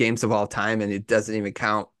best games of all time, and it doesn't even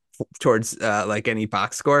count towards like any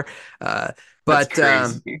box score. Uh, That's but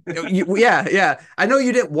crazy. yeah, yeah. I know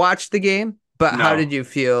you didn't watch the game, but how did No. you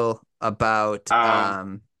feel about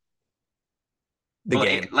Um. the Well,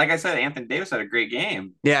 game? like I said, Anthony Davis had a great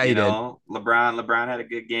game. Yeah, he did. LeBron had a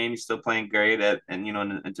good game. He's still playing great and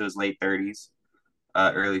into his late 30s,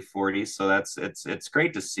 early 40s. So it's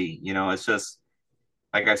great to see. It's just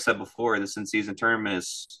like I said before, this in season tournament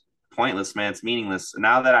is pointless, man. It's meaningless.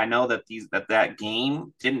 Now that I know that that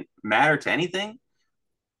game didn't matter to anything,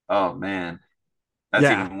 oh man, that's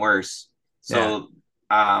Yeah, even worse. yeah,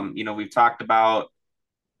 So, we've talked about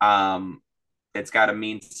um, it's got to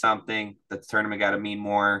mean something. The tournament got to mean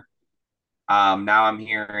more. Now I'm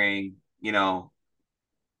hearing,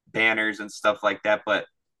 banners and stuff like that, but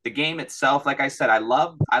the game itself, like I said, I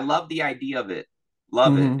love the idea of it.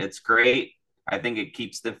 Love it. Hmm. It's great. I think it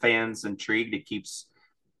keeps the fans intrigued. It keeps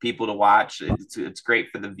people to watch. It's great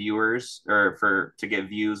for the viewers or for to get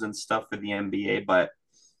views and stuff for the NBA. But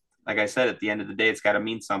like I said, at the end of the day, it's got to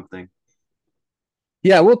mean something.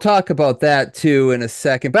 Yeah, we'll talk about that too in a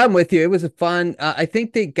second. But I'm with you. It was a fun. I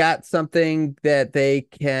think they got something that they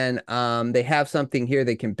have something here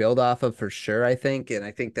they can build off of for sure, I think. And I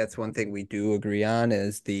think that's one thing we do agree on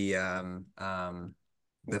is the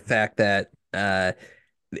fact that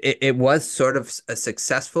it was sort of a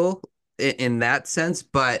successful in that sense,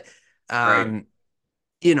 but Right. um,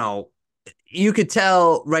 you know, you could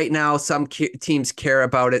tell right now some teams care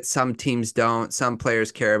about it, some teams don't, some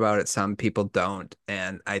players care about it, some people don't,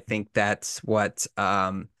 and I think that's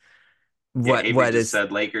Yeah, Avery what just is.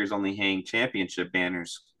 said Lakers only hang championship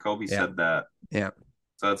banners. Kobe Yeah, said that. yeah,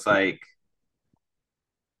 So it's like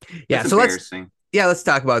yeah. it's So embarrassing. let's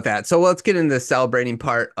talk about that. So let's get into the celebrating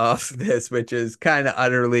part of this, which is kind of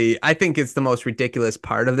utterly, I think it's the most ridiculous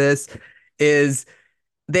part of this is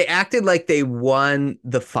they acted like they won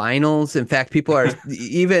the finals. In fact, people are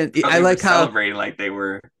even, Bro, I they were like how, celebrating like they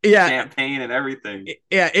were yeah, champagne and everything.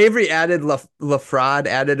 yeah, Avery added LaFraud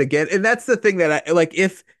added again, and that's the thing that I like.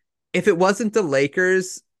 If it wasn't the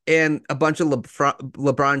Lakers and a bunch of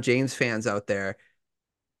LeBron James fans out there,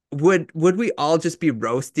 would we all just be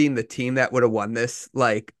roasting the team that would have won this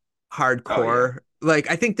like Oh yeah, hardcore? Like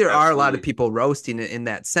I think there are a lot of absolutely. people roasting it in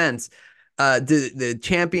that sense. The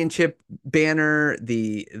championship banner,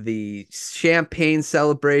 the champagne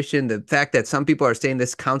celebration, the fact that some people are saying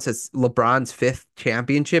this counts as LeBron's fifth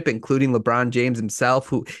championship, including LeBron James himself,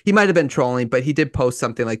 who he might have been trolling, but he did post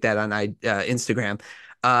something like that on Instagram.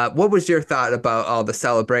 What was your thought about all the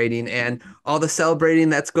celebrating and all the celebrating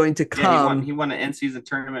that's going to Yeah, he won. come? He won an in season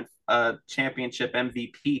tournament championship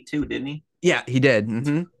MVP too, didn't he? Yeah, he did.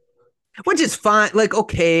 Which is fine. Like,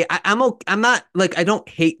 okay, I'm not like I don't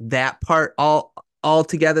hate that part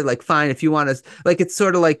altogether. Like, fine if you want to. Like, it's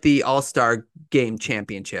sort of like the All-Star Game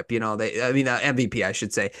championship. You know, I mean, MVP, I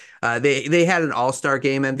should say. They had an All-Star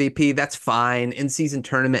Game MVP. That's fine. In season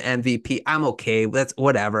tournament MVP, I'm okay. That's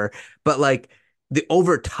whatever. But like the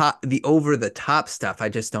over the top stuff, I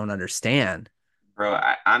just don't understand. Bro,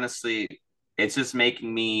 honestly, it's just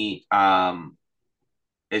making me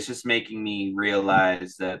it's just making me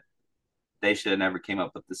realize that they should have never came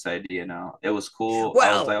up with this idea. Now it was cool.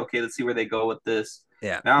 I was like, Well, okay, let's see where they go with this.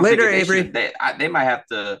 yeah. Now I'm Later, thinking they Avery. should. They might have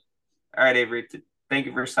to. All right, Avery. Thank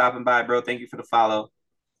you for stopping by, bro. Thank you for the follow.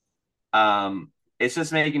 It's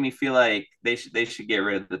just making me feel like they should get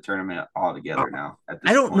rid of the tournament Uh, altogether now at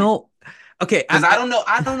I this don't point. know. Okay, Because I don't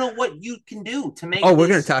know what you can do to oh, make we're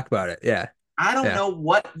gonna this. talk about it. Yeah, I don't yeah. know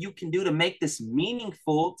what you can do to make this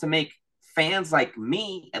meaningful, to make fans like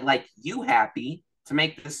me and like you happy, to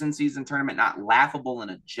make this in season tournament not laughable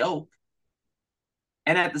and a joke.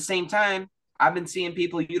 And at the same time, I've been seeing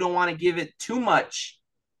people, you don't want to give it too much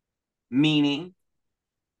meaning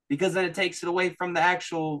because then it takes it away from the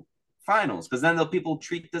actual finals. Because then the people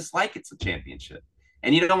treat this like it's a championship.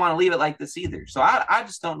 And you don't want to leave it like this either. So I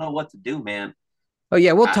just don't know what to do, man. Oh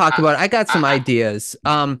yeah, we'll I, talk I, about it. I got some I, ideas.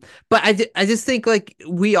 But I just think like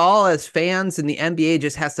we all as fans in the NBA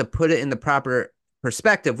just has to put it in the proper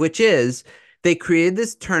perspective, which is they created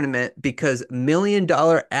this tournament because $1 million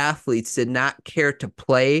athletes did not care to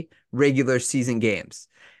play regular season games.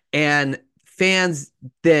 And fans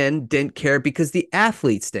then didn't care because the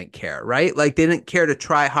athletes didn't care, right? Like they didn't care to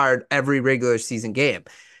try hard every regular season game.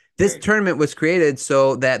 This right, tournament was created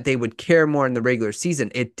so that they would care more in the regular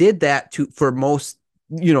season. It did that to for most,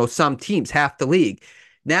 some teams, half the league.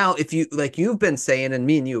 Now, if you like you've been saying, and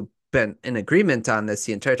me and you have been in agreement on this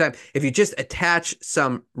the entire time, if you just attach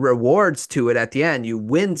some rewards to it at the end, you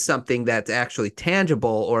win something that's actually tangible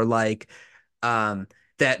or like um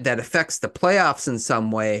that affects the playoffs in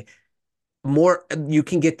some way, more you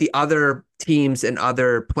can get the other teams and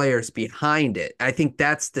other players behind it. I think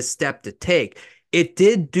that's the step to take. It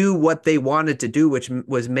did do what they wanted to do, which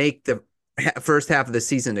was make the first half of the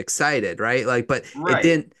season excited, right? Like, but it right.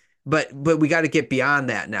 didn't. But we got to get beyond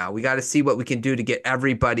that now. We got to see what we can do to get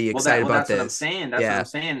everybody Well, excited about that's what I'm this. saying. That's what I'm Yeah,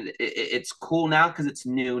 saying. It's cool now because it's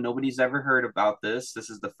new. Nobody's ever heard about this. This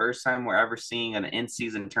is the first time we're ever seeing an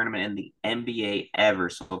in-season tournament in the NBA ever.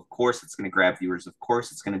 So of course it's going to grab viewers. Of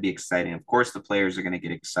course it's going to be exciting. Of course the players are going to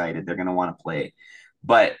get excited. They're going to want to play.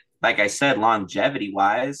 But like I said, longevity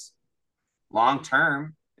wise, long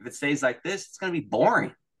term, if it stays like this, it's going to be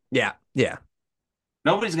boring. yeah, yeah.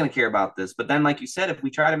 Nobody's going to care about this. But then, like you said, if we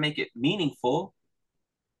try to make it meaningful,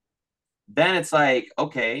 then it's like,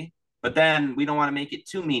 okay, but then we don't want to make it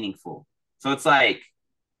too meaningful. So it's like,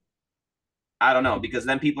 I don't know, because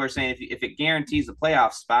then people are saying if it guarantees a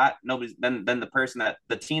playoff spot, nobody's then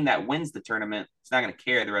the team that wins the tournament is not going to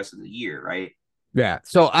care the rest of the year, right? Yeah.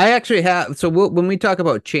 So I actually have. So when we talk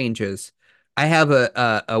about changes, I have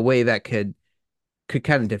a way that could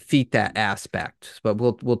kind of defeat that aspect. But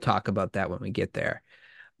we'll talk about that when we get there.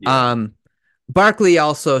 Yeah, Um, Barkley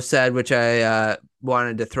also said, which I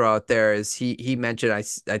wanted to throw out there, is he mentioned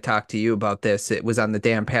I talked to you about this. It was on the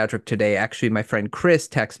Dan Patrick today. Actually, my friend Chris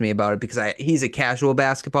texted me about it because he's a casual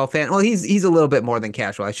basketball fan. Well, he's a little bit more than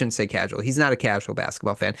casual. I shouldn't say casual. He's not a casual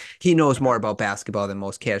basketball fan. He knows okay, more about basketball than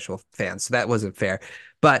most casual fans, so that wasn't fair.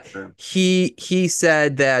 But sure. he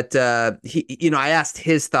said that I asked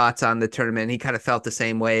his thoughts on the tournament. He kind of felt the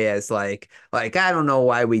same way as like I don't know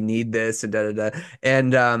why we need this and da da da.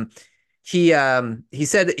 And he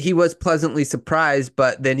said he was pleasantly surprised,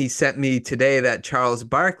 but then he sent me today that Charles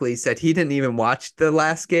Barkley said he didn't even watch the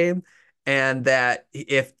last game, and that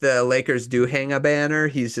if the Lakers do hang a banner,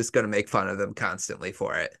 he's just going to make fun of them constantly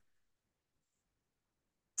for it.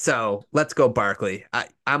 So let's go Barkley.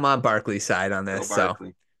 I'm on Barkley's side on Go this. So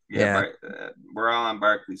Barkley. Yeah, yeah. we're all on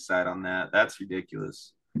Barkley's side on that. That's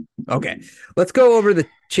ridiculous. Okay. Let's go over the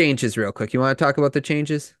changes real quick. You want to talk about the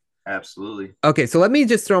changes? Absolutely. Okay, so let me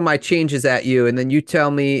just throw my changes at you, and then you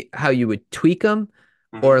tell me how you would tweak them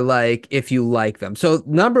or Hmm. like if you like them. So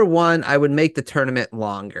number one, I would make the tournament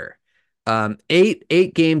longer.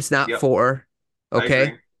 Eight games, not Yep, four. I Okay.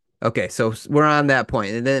 agree. Okay, so we're on that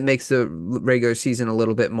point, and then it makes the regular season a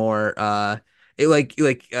little bit more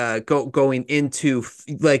going into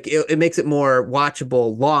it makes it more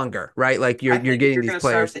watchable longer, right? Like I you're think if getting you're these going to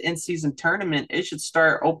start players. the in-season tournament, it should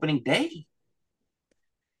start opening day.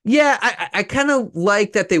 Yeah, I kind of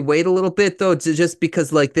like that they wait a little bit though, just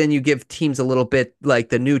because like then you give teams a little bit like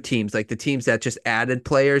the new teams, like the teams that just added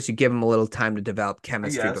players, you give them a little time to develop I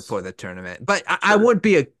chemistry guess. before the tournament. But I Sure. wouldn't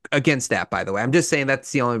be against that, by the way. I'm just saying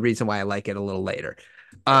that's the only reason why I like it a little later.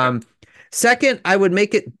 Okay. Um, Second, I would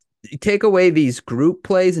make it take away these group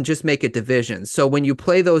plays and just make it divisions. So when you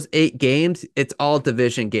play those 8 games, it's all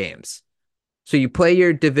division games. So you play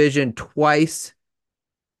your division twice,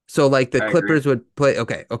 so like the I agree. Clippers would play.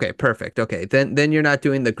 Okay, okay, perfect. Okay, then you're not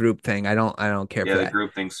doing the group thing. I don't care Yeah, for the that.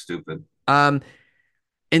 group thing's stupid. Um,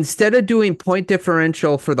 Instead of doing point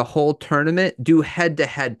differential for the whole tournament, do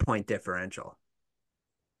head-to-head point differential.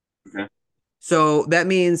 Okay. So that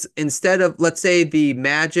means instead of, let's say, the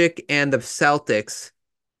Magic and the Celtics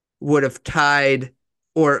would have tied,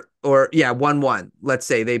 or yeah, 1-1. Let's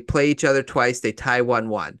say they play each other twice, they tie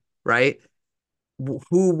 1-1, right?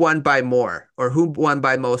 Who won by more, or who won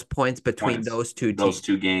by most points between Points. those two Those teams?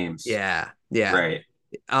 two games. Yeah, yeah. Right.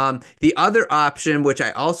 The other option, which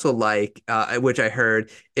I also like, which I heard,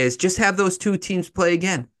 is just have those two teams play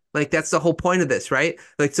again. Like that's the whole point of this, right?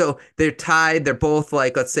 Like so they're tied. They're both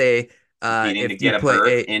like, let's say, Competing to if you get a play berth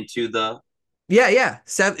a, into the yeah, yeah,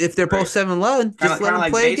 seven. If they're both right. 7-11, Kind just of let kind of them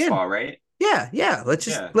like play again. baseball, right? Yeah, yeah. Let's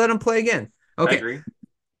just Yeah, let them play again. I Okay, agree.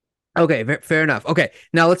 okay, fair enough. Okay,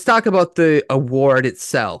 now let's talk about the award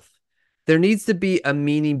itself. There needs to be a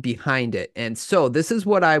meaning behind it, and so this is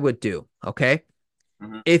what I would do. Okay.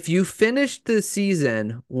 Hmm. If you finish the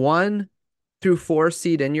season 1 through 4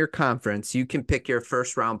 seed in your conference, you can pick your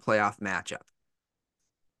first round playoff matchup.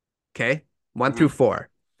 Okay. One through Hmm. four.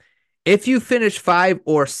 If you finish 5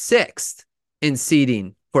 or 6th in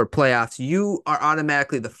seeding for playoffs, you are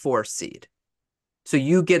automatically the 4th seed. So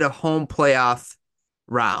you get a home playoff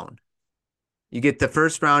round. You get the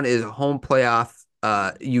first round is a home playoff.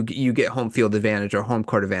 You get home field advantage or home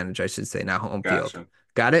court advantage, I should say, not home field. Gotcha.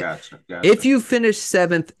 Got it? Gotcha. If Gotcha. you finish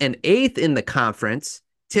 7th and 8th in the conference,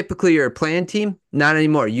 typically you're a playing team. Not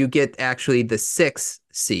anymore. You get actually the 6th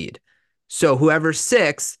seed. So whoever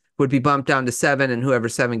 6 would be bumped down to 7, and whoever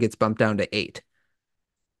 7 gets bumped down to 8.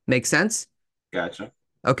 Make sense? Gotcha.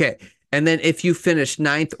 Okay. And then if you finish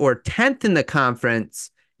 9th or 10th in the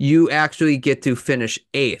conference, you actually get to finish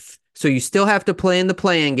 8th. So you still have to play in the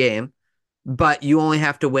playing game, but you only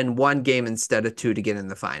have to win 1 game instead of 2 to get in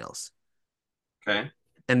the finals. Okay.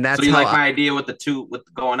 And So that's you how like my idea with the two with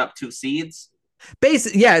going up two seeds?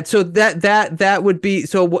 basically, yeah. So that would be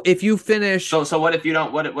so if you finish, So what if you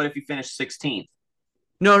don't what if you finish 16th?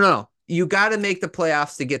 no, you got to make the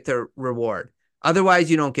playoffs to get the reward. Otherwise,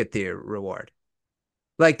 you don't get the reward.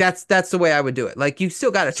 Like that's the way I would do it. Like you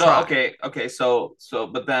still got to So try. okay,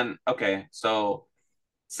 but then okay, so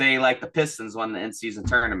say like the Pistons won the in-season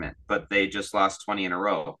tournament, but they just lost 20 in a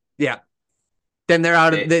row. Yeah. Then they're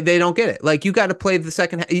out of They they don't get it. Like you got to play the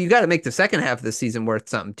second. You got to make the second half of the season worth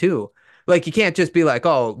something too. Like you can't just be like,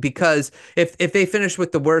 oh, because if they finish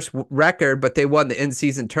with the worst record, but they won the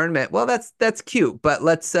in-season tournament, well, that's cute. But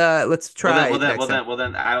let's Well then, try well then, next well time. then, well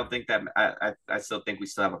then, I don't think that I still think we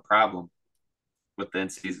still have a problem with the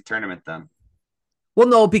in-season tournament then. Well,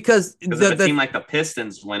 no, because Because if a the team like the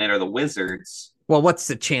Pistons win it or the Wizards, well, what's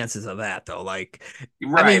the chances of that though? Like, I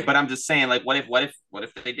right? mean, But I'm just saying, like, what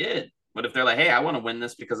if they did? What if they're like, hey, I want to win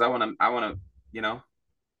this because I want to, you know,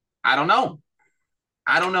 I don't know,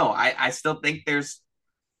 I don't know. I still think there's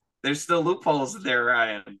still loopholes there,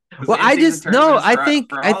 Ryan, because well, the in-season tournament no, is for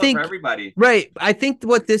I all for think, everybody. right. I think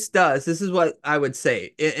what this does, this is what I would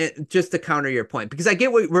say, just to counter your point, because I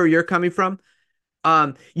get where you're coming from.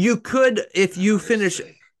 You could, if Oh, you you're finish,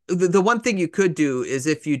 sick. the one thing you could do is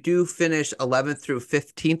if you do finish 11th through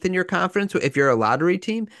 15th in your conference, if you're a lottery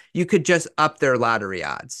team, you could just up their lottery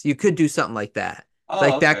odds. You could do something like that. Oh,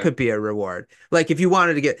 Like that okay. could be a reward. Like if you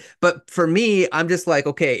wanted to get, but for me, I'm just like,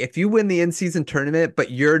 okay, if you win the in-season tournament,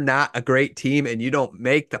 but you're not a great team and you don't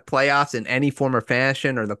make the playoffs in any form or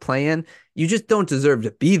fashion or the play-in, you just don't deserve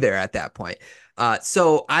to be there at that point.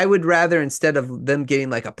 So I would rather instead of them getting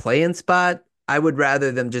like a play-in spot, I would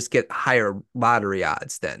rather them just get higher lottery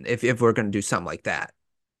odds then if we're going to do something like that.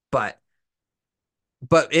 But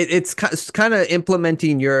it's kind of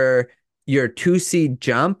implementing your two seed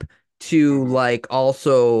jump to Mhm. like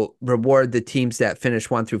also reward the teams that finish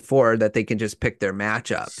 1 through 4 that they can just pick their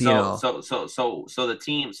matchup, you So know. so so so so the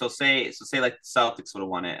team say like the Celtics would have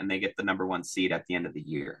won it and they get the number one seed at the end of the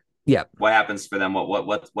year. Yep. What happens for them?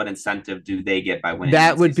 What incentive do they get by winning the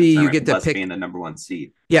That in would season be you tournament get to plus being pick the number one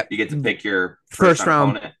seed? yep, You get to pick your first first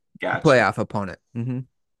round round opponent. Gotcha. playoff opponent.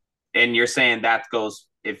 And you're saying that goes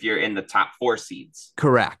if you're in the top four seeds.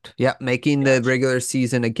 Correct. Yep, making the Gotcha. regular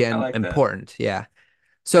season I again like that. important. Yeah.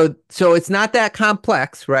 So it's not that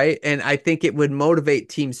complex, right? And I think it would motivate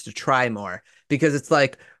teams to try more because it's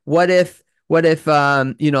like, what if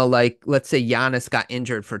like let's say Giannis got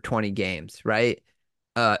injured for 20 games, right?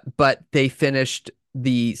 But they finished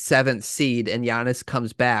the seventh seed and Giannis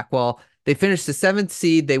comes back. Well, they finished the seventh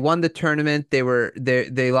seed, they won the tournament,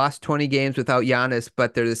 they lost 20 games without Giannis,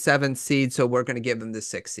 but they're the seventh seed, so we're gonna give them the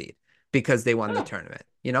sixth seed because they won the Oh, tournament,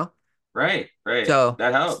 you know? right, right. So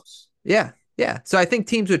That helps. yeah, yeah. So I think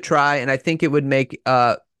teams would try, and I think it would make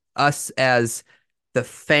us as the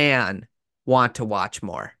fan want to watch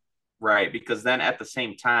more. Right, because then at the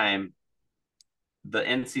same time, the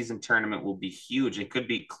end season tournament will be huge. It could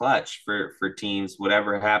be clutch for teams,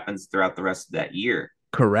 whatever happens throughout the rest of that year.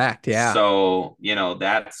 Correct. Yeah. So,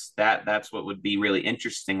 that's what would be really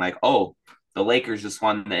interesting. Like, oh, the Lakers just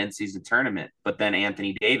won the end season tournament, but then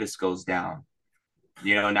Anthony Davis goes down.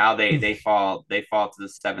 Now they fall to the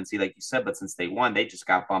seventh seed, like you said, but since they won, they just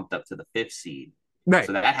got bumped up to the fifth seed. Right.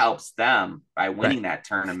 So that helps them by Right. winning that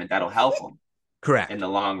tournament. That'll help them in Correct. the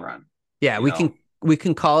long run, Yeah, you know. we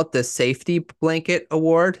can call it the safety blanket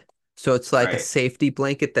award. So it's like a Right. safety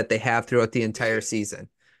blanket that they have throughout the entire season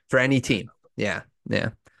for any team. Yeah. Yeah.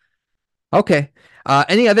 Okay.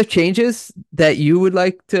 Any other changes that you would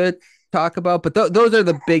like to talk about? But those are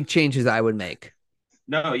the big changes I would make.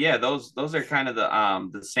 No, yeah, those are kind of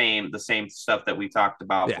the same stuff that we talked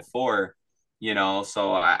about Yeah. before,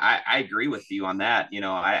 So I agree with you on that.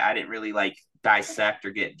 I didn't really like dissect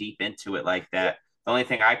or get deep into it like that. The only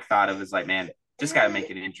thing I thought of is like, man, just got to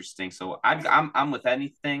make it interesting. So I'm with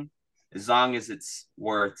anything as long as it's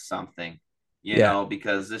worth something, Yeah.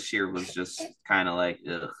 because this year was just kind of like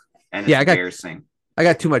ugh, and it's Yeah, embarrassing. I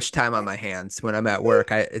got too much time on my hands when I'm at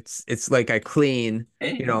work. It's like I clean,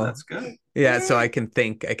 Hey, you well, know. that's good. Yeah, so I can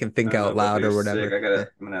think I out know, but loud you're or sick. whatever. Yeah.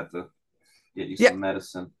 I'm gonna have to get you Yeah. some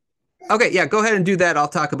medicine. Okay, yeah, go ahead and do that. I'll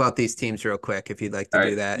talk about these teams real quick if you'd like to All do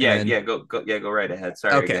right. that. And Yeah, then yeah, go right ahead.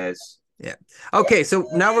 Sorry, okay. guys. Yeah. Okay, so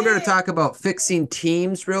now we're going to talk about fixing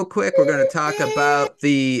teams real quick. We're going to talk about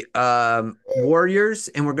the Warriors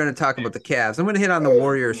and we're going to talk about the Cavs. I'm going to hit on the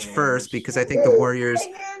Warriors first because I think the Warriors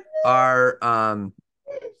are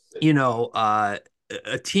you know, a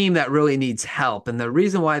team that really needs help. And the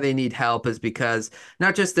reason why they need help is because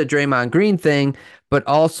not just the Draymond Green thing, but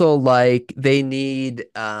also like they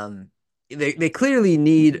clearly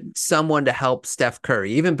need someone to help Steph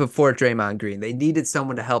Curry. Even before Draymond Green, they needed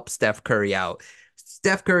someone to help Steph Curry out.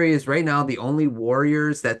 Steph Curry is right now the only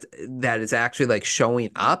Warriors that is actually like showing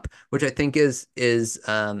up, which I think is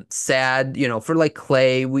sad. For like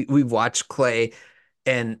Clay, we've watched Clay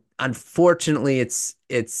and unfortunately it's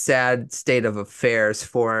sad state of affairs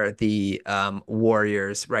for the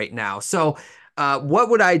Warriors right now. So what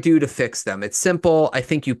would I do to fix them? It's simple. I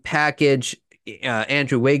think you package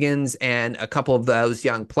Andrew Wiggins and a couple of those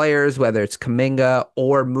young players, whether it's Kaminga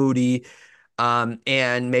or Moody.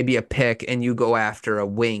 and maybe a pick, and you go after a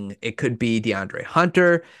wing. It could be DeAndre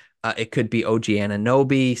Hunter, it could be OG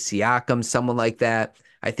Anunoby, Siakam, someone like that.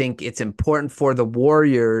 I think it's important for the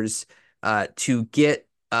Warriors to get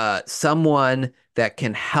someone that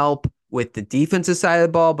can help with the defensive side of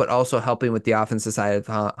the ball, but also helping with the offensive side of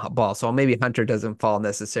the ball. So maybe Hunter doesn't fall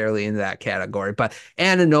necessarily into that category, but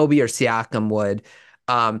Anunoby or Siakam would.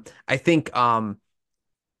 I think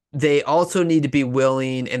they also need to be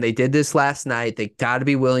willing, and they did this last night. They got to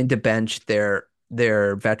be willing to bench their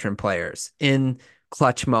veteran players in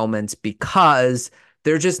clutch moments because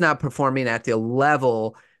they're just not performing at the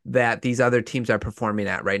level that these other teams are performing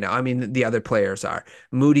at right now. I mean, the other players are.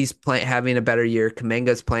 Moody's playing having a better year.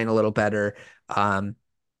 Kaminga's playing a little better.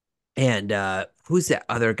 And who's that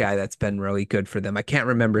other guy that's been really good for them? I can't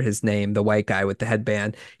remember his name, the white guy with the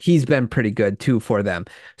headband. He's been pretty good too for them.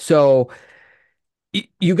 So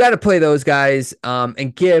you got to play those guys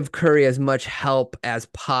and give Curry as much help as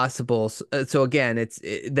possible. So again,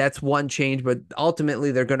 that's one change, but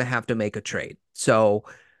ultimately they're going to have to make a trade. So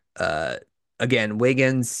uh, again,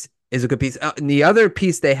 Wiggins is a good piece. And the other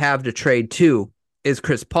piece they have to trade too is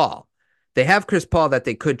Chris Paul. They have Chris Paul that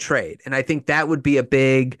they could trade, and I think that would be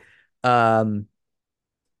um,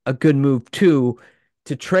 a good move too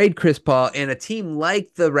to trade Chris Paul. And a team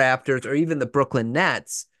like the Raptors or even the Brooklyn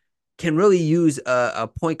Nets can really use a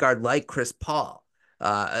point guard like Chris Paul,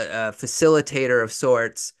 a facilitator of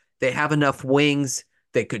sorts. They have enough wings.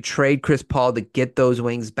 They could trade Chris Paul to get those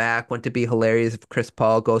wings back. Wouldn't it be hilarious if Chris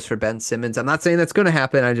Paul goes for Ben Simmons? I'm not saying that's going to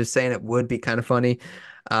happen. I'm just saying it would be kind of funny.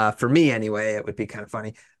 For me, anyway, it would be kind of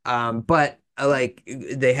funny. But like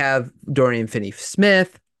they have Dorian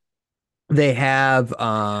Finney-Smith. They have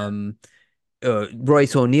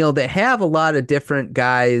Royce O'Neal. They have a lot of different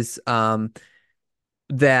guys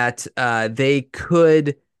that they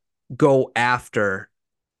could go after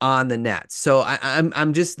on the Nets. So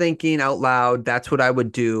I'm just thinking out loud. That's what I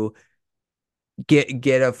would do.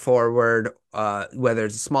 Get a forward, whether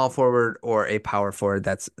it's a small forward or a power forward.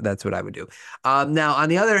 That's what I would do. Now on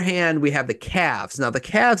the other hand, we have the Cavs. Now the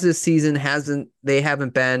Cavs this season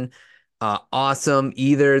haven't been awesome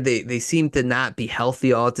either. They seem to not be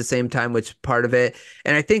healthy all at the same time, which is part of it.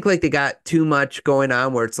 And I think like they got too much going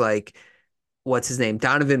on where it's like what's his name?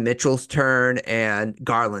 Donovan Mitchell's turn and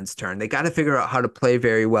Garland's turn. They got to figure out how to play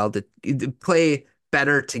very well to play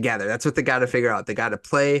better together. That's what they got to figure out. They got to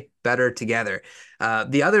play better together.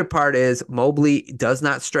 The other part is Mobley does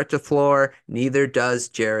not stretch the floor. Neither does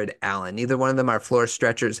Jared Allen. Neither one of them are floor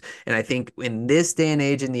stretchers. And I think in this day and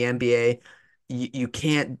age in the NBA, you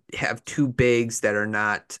can't have two bigs that are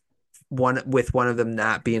not one of them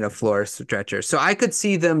not being a floor stretcher. So I could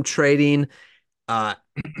see them trading uh,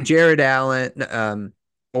 Jared Allen,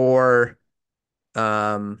 or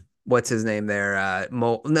what's his name there?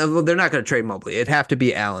 No, they're not going to trade Mobley. It'd have to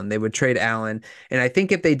be Allen. They would trade Allen, and I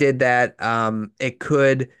think if they did that, it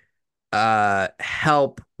could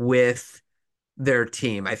help with their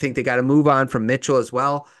team. I think they got to move on from Mitchell as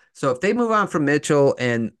well. So if they move on from Mitchell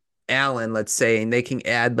and Allen, let's say, and they can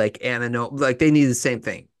add like Anano, like they need the same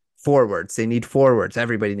thing. Forwards. They need forwards.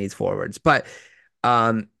 Everybody needs forwards. But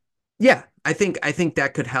um, yeah, I think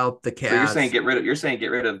that could help the So Cavs. you're saying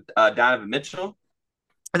get rid of Donovan Mitchell?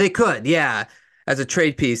 They could, yeah, as a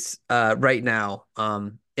trade piece right now.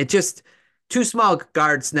 It just two small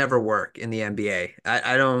guards never work in the NBA.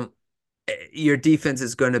 I don't. Your defense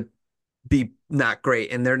is going to be not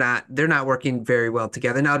great, and they're not working very well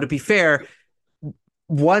together. Now, to be fair,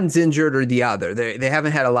 one's injured or the other. They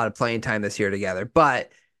haven't had a lot of playing time this year together,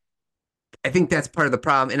 but I think that's part of the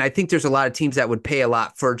problem. And I think there's a lot of teams that would pay a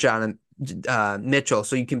lot for John Mitchell,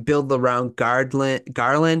 so you can build around Garland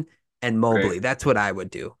and Right. Mobley. That's what I would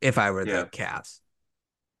do if I were the Yeah. Cavs.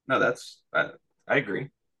 No, I agree.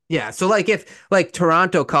 Yeah, so like if like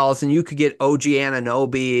Toronto calls and you could get OG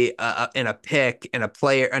Anunoby and a pick and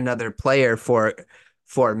another player for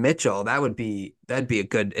Mitchell, that'd be a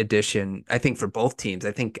good addition. I think for both teams.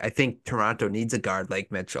 I think Toronto needs a guard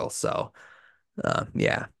like Mitchell. So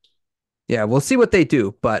yeah. Yeah, we'll see what they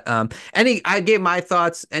do. But I gave my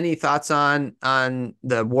thoughts. Any thoughts on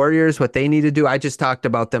the Warriors, what they need to do? I just talked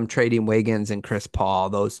about them trading Wiggins and Chris Paul,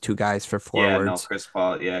 those two guys for Yeah, no, forwards. Chris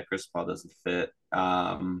Paul. Yeah, Chris Paul doesn't fit.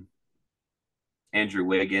 Andrew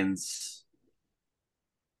Wiggins.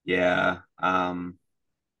 Yeah. Probably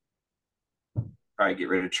get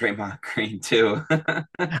rid of Draymond Green too. I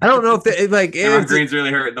don't know if they like Draymond it's Green's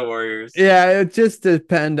really hurting the Warriors. yeah, it just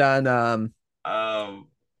depend on Um,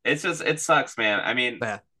 it's just it sucks, man. I mean,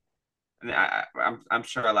 yeah. I'm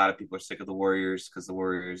sure a lot of people are sick of the Warriors because the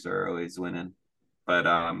Warriors are always winning. But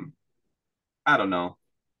I don't know.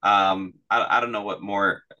 I don't know what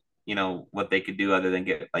more. what they could do other than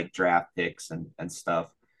get like draft picks and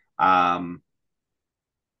stuff. Um,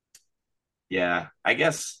 yeah, I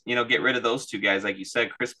guess, get rid of those two guys. Like you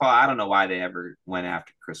said, Chris Paul, I don't know why they ever went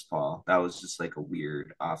after Chris Paul. That was just like a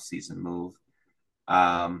weird offseason move.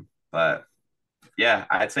 But yeah,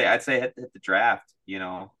 I'd say hit the draft,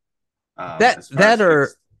 That as far that as or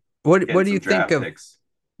fixed what getting do you some think draft of picks.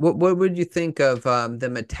 what would you think of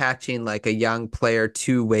them attaching like a young player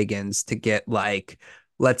to Wiggins to get like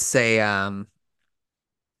let's say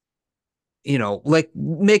like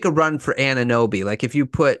make a run for Anunoby. Like if you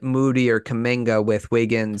put Moody or Kaminga with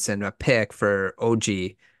Wiggins and a pick for OG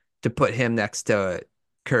to put him next to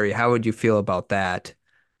Curry, how would you feel about that?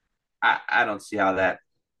 I don't see how that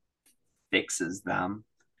fixes them.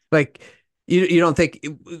 Like you don't think,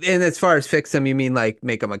 and as far as fix them, you mean like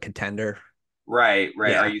make them a contender? Right,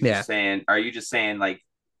 right. Yeah, yeah. Are you just saying like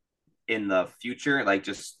in the future, like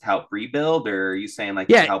just help rebuild, or are you saying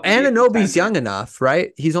like to Yeah, help them be a Anunoby's young contender? enough,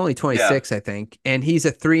 right? He's only Yeah, 26, I think, and he's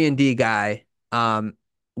a 3-and-D guy.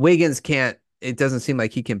 Wiggins can't it doesn't seem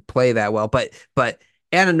like he can play that well, but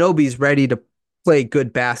Anunoby's ready to play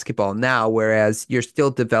good basketball now, whereas you're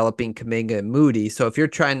still developing Kaminga and Moody. So if you're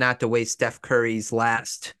trying not to waste Steph Curry's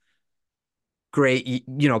last great,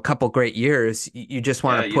 couple great years, you just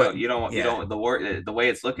want yeah. to put You yeah. don't. The way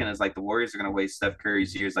it's looking is like the Warriors are going to waste Steph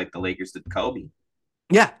Curry's years, like the Lakers did Kobe.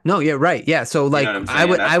 Yeah, no, yeah, right. Yeah. So You know what like I'm saying? I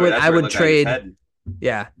That's where it would looked like it's trade. heading.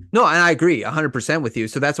 Yeah. No, and I agree 100% with you.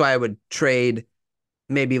 So that's why I would trade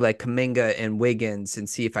maybe like Kaminga and Wiggins and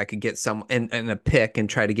see if I could get some and a pick and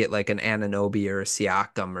try to get like an Anunoby or a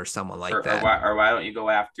Siakam or someone like that. Or why don't you go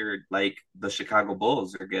after like the Chicago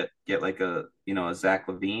Bulls or get like a Zach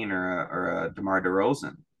Levine or a DeMar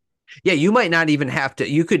DeRozan. Yeah, you might not even have to.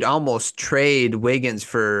 You could almost trade Wiggins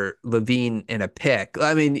for Levine and a pick.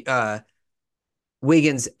 I mean,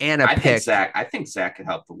 Wiggins and a pick. I think Zach could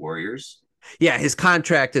help the Warriors. Yeah, his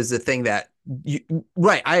contract is the thing that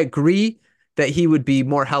right. I agree that he would be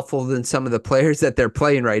more helpful than some of the players that they're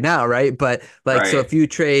playing right now, right? But like, so Right. if you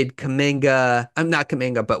trade Kaminga, I'm not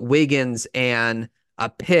Kaminga, but Wiggins and a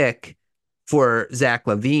pick for Zach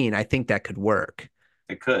Levine, I think that could work.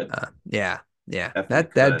 It could. Yeah, yeah,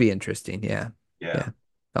 Definitely that'd could. be interesting. Yeah, Yeah. yeah.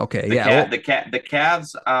 Okay, yeah. Well, The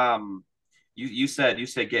Cavs, you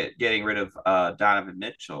said getting rid of Donovan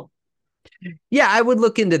Mitchell. yeah, I would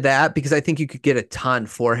look into that because I think you could get a ton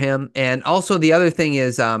for him. And also the other thing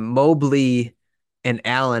is Mobley and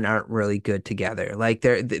Allen aren't really good together. Like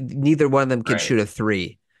neither one of them can Right. shoot a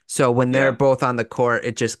three. So when they're Yeah. both on the court,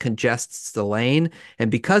 it just congests the lane.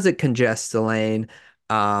 And because it congests the lane,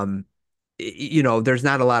 um, there's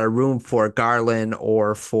not a lot of room for Garland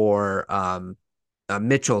or for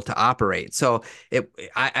Mitchell to operate. So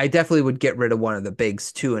I definitely would get rid of one of the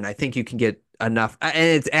bigs too, and I think you can get enough. And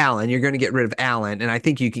it's Allen. You're going to get rid of Allen, and I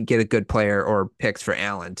think you can get a good player or picks for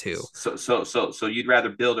Allen too. So you'd rather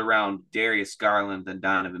build around Darius Garland than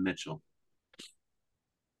Donovan Mitchell.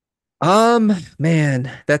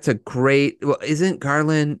 Man, that's a great. Well, isn't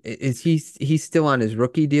Garland? Is he's still on his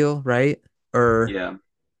rookie deal, right? Or Yeah.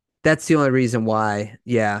 that's the only reason why?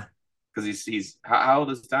 Yeah, Because he's how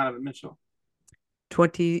old is Donovan Mitchell?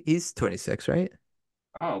 20. He's 26, right?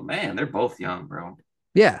 Oh man, they're both young, bro.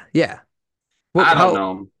 Yeah, yeah. Well, I don't how?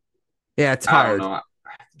 know. Yeah, it's I don't hard. know.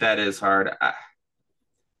 That is hard.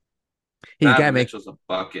 You gotta Donovan make. Mitchell's a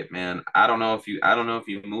bucket, man. I don't know if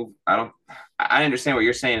you move. I understand what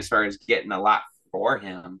you're saying as far as getting a lot for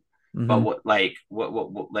him, but Mhm.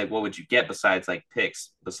 what would you get besides like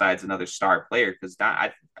picks, besides another star player? Because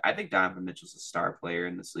I think Donovan Mitchell's a star player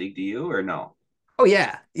in this league. Do you or no? Oh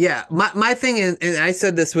yeah, yeah. My thing is, and I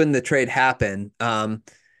said this when the trade happened.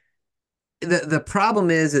 The problem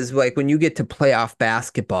is like when you get to playoff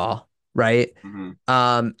basketball, right?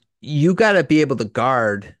 Mm-hmm. You got to be able to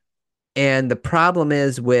guard, and the problem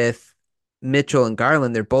is with Mitchell and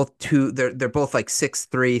Garland, they're both two. They're both like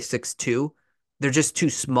 6'3", 6'2". They're just too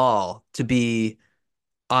small to be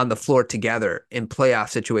on the floor together in playoff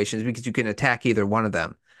situations because you can attack either one of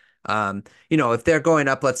them. If they're going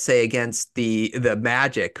up, let's say against the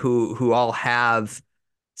Magic, who all have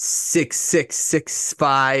 6'6",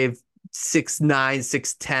 6'5", 6'9",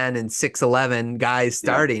 6'10", and 6'11" guys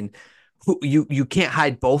Yeah. starting. Who you can't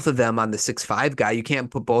hide both of them on the 6'5" guy. You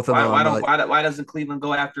can't put both of them on the. Why doesn't Cleveland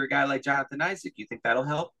go after a guy like Jonathan Isaac? You think that'll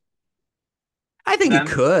help I think it them?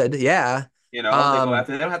 could, yeah. They go Um,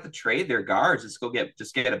 after. They don't have to trade their guards. Just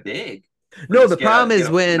get a big, or no, the problem get is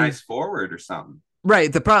a when nice forward or something.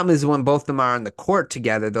 right. The problem is when both of them are on the court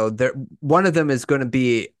together, though. One of them is going to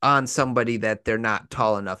be on somebody that they're not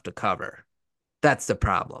tall enough to cover. That's the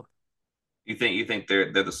problem. You think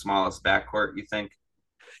they're the smallest backcourt? You think?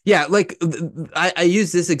 Yeah, like I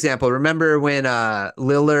use this example. Remember when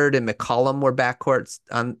Lillard and McCollum were backcourts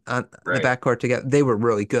on the Right. backcourt together? They were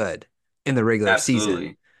really good in the regular season.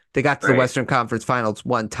 Absolutely. They got to the Right. Western Conference Finals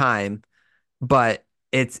one time, but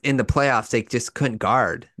it's in the playoffs they just couldn't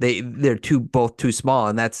guard. They're both too small,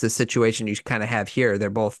 and that's the situation you kind of have here. They're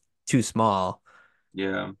both too small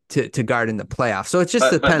Yeah. to guard in the playoffs. So it just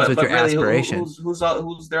But but depends but with but your really, aspiration.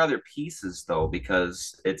 who's their other pieces though?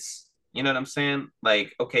 Because it's you know what I'm saying.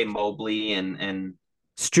 Like okay, Mobley and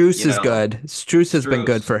Struce you is know good. Struce has been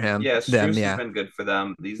good Struce. for him. Yeah, Them, Struce has yeah. been good for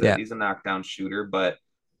them. Yeah. He's a knockdown shooter. But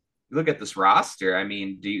look at this roster. I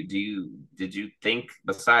mean, did you think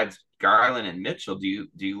besides Garland and Mitchell, do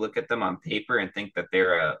you look at them on paper and think that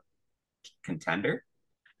they're a contender?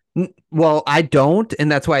 Well, I don't,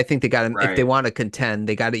 and that's why I think they got to, if they Right. want to contend,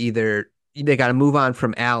 they got to move on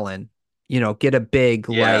from Allen, get a big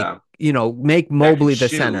like, Yeah. make That can Mobley the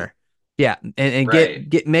shoot. center. Yeah, and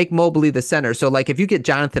Right. make Mobley the center. So like if you get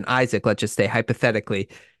Jonathan Isaac, let's just say hypothetically,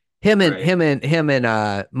 Right. him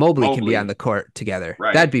and Mobley can be on the Mobley. court together.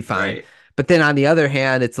 That'd Right. be fine. Right. But then on the other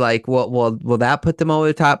hand, it's like, well, will that put them over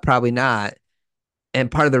the top? Probably not. And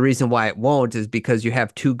part of the reason why it won't is because you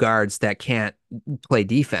have two guards that can't play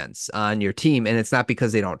defense on your team. And it's not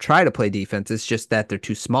because they don't try to play defense. It's just that they're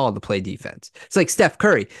too small to play defense. It's like Steph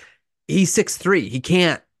Curry. He's 6'3". He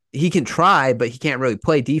can try, but he can't really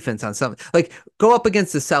play defense on something. Like go up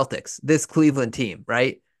against the Celtics, this Cleveland team,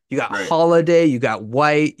 right? You got Right. Holiday, you got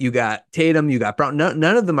White, you got Tatum, you got Brown. None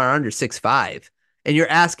of them are under 6'5". And you're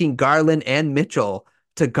asking Garland and Mitchell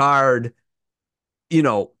to guard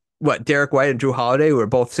what Derek White and Drew Holiday, who are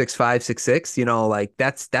both 6'5", 6'6", like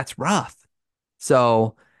that's rough.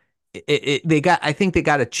 So I think they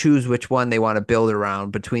got to choose which one they want to build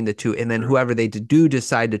around between the two, and then True. whoever they do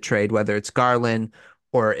decide to trade, whether it's Garland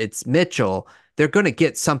or it's Mitchell, they're going to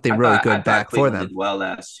get something really I good thought back for Cleveland did them. well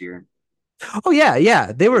last year. Oh yeah,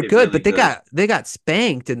 yeah, they They were did good, really but good. they got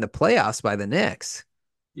spanked in the playoffs by the Knicks.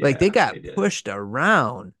 Like they Yeah, they got did. pushed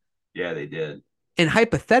around. Yeah, they did. And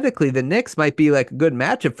hypothetically, the Knicks might be like a good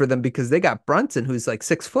matchup for them because they got Brunson, who's like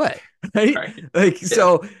 6 foot, right? Right. Like, Yeah.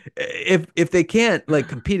 so if they can't like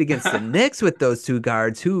compete against the Knicks with those two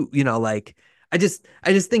guards, who like I just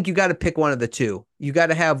think you got to pick one of the two. You got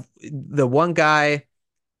to have the one guy,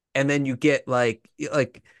 and then you get like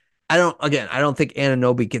I don't think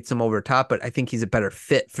Anunoby gets him over top, but I think he's a better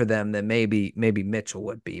fit for them than maybe Mitchell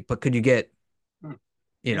would be. But could you get Hmm.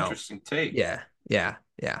 you know, Interesting take. yeah, yeah,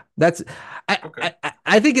 yeah. That's Okay.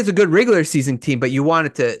 I think it's a good regular season team, but you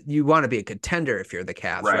want to be a contender if you're the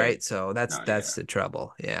Cavs, Right. right? So No, that's yeah. the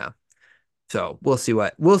trouble. Yeah. So we'll see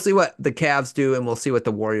what the Cavs do, and we'll see what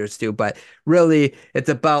the Warriors do. But really, it's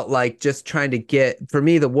about like just trying to get for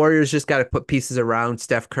me, the Warriors just got to put pieces around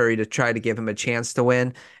Steph Curry to try to give him a chance to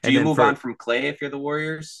win. Do And you then move for on from Clay if you're the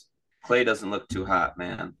Warriors? Clay doesn't look too hot,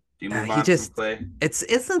 man. Do you move he on from just Clay? it's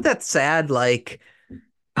isn't that sad? Like,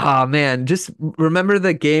 oh man, just remember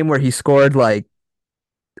the game where he scored like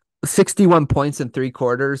 61 points in 3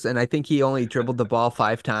 quarters, and I think he only dribbled the ball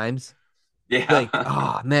 5 times. Yeah. Like,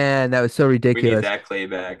 oh man, that was so We need ridiculous. that Clay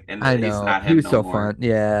back. And I it's know not he him was no so fun. more.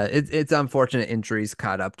 Yeah, it's unfortunate injuries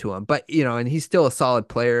caught up to him, but and he's still a solid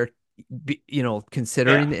player,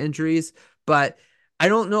 considering Yeah. the injuries. But I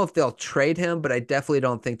don't know if they'll trade him, but I definitely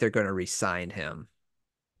don't think they're going to re-sign him.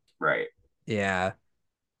 Right. Yeah,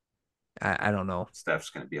 I don't know. Steph's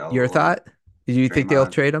gonna be all Your over thought? Do you think they'll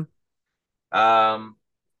Draymond. trade him? Um,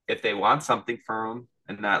 if they want something from him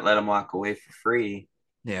and not let him walk away for free,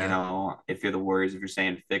 you Yeah, know, if you're the Warriors, if you're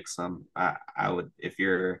saying fix them, I would. If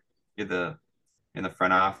you're the in the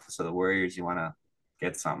front office of the Warriors, you want to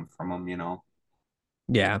get something from them, you know.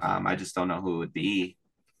 yeah, I just don't know who it would be.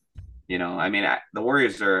 You know, I mean, the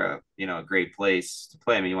Warriors are a great place to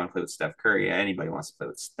play. I mean, you want to play with Steph Curry. Anybody wants to play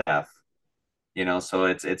with Steph. You know, so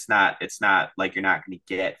it's not like you're not going to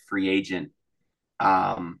get free agent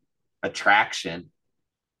um, attraction.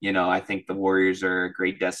 You know, I think the Warriors are a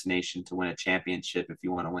great destination to win a championship. If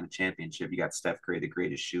you want to win a championship, you got Steph Curry, the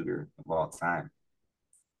greatest shooter of all time.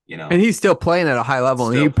 You and know, he's still playing at a high level,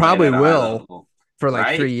 and he still playing probably at a high will level, for like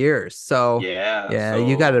right? 3 years. So Yeah. yeah,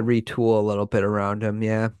 you got to So retool a little bit around him.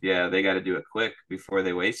 Yeah. yeah, they got to do it quick before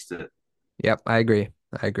they waste it. Yep, I agree.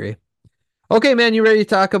 I agree. Okay, man, you ready to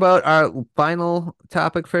talk about our final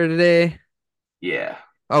topic for today? Yeah.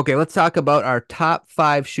 Okay, let's talk about our top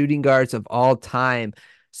 5 shooting guards of all time.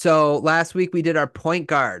 So last week we did our point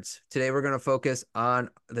guards. Today we're going to focus on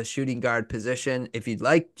the shooting guard position. If you'd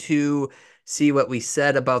like to see what we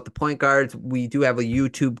said about the point guards, we do have a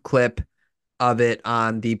YouTube clip of it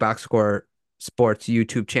on the Box Score Sports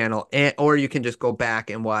YouTube channel, or you can just go back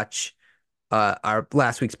and watch our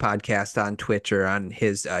last week's podcast on Twitch or on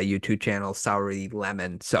his YouTube channel, Soury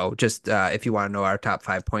Lemon. So just if you want to know our top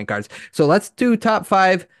five point guards. So let's do top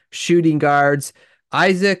five shooting guards.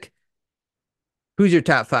 Isaac, who's your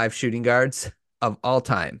top five shooting guards of all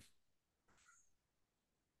time?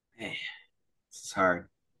 Man, this is hard.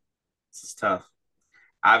 This is tough.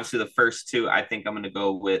 Obviously, the first two, I think I'm gonna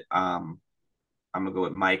go with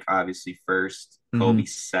Mike, obviously first, Hmm. Kobe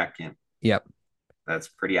second. Yep. That's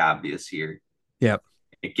pretty obvious here. Yep.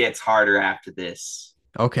 It gets harder after this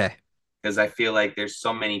Okay. because I feel like there's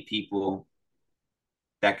so many people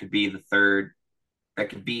that could be the third, that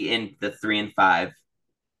could be in the 3 and 5.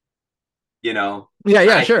 You know, Yeah,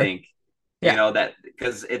 yeah, I sure. think, Yeah. that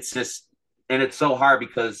because it's just, and it's so hard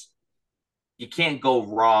because you can't go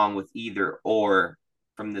wrong with either or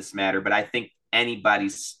from this matter. But I think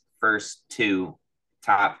anybody's first two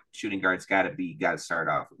top shooting guards got to start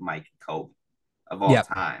off with Mike and Kobe of all Yep.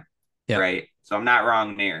 time, Yep. right? So I'm not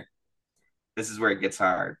wrong there. This is where it gets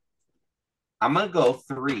hard. I'm gonna go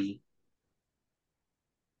three.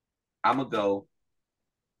 I'm gonna go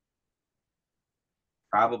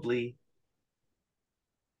probably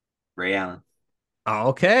Ray Allen.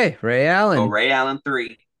 Okay. Ray Go Allen. Ray Allen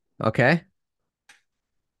three. Okay.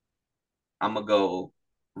 I'm gonna go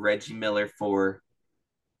Reggie Miller four,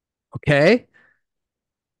 Okay.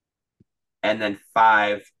 and then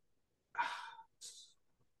five.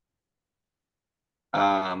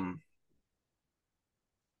 Um,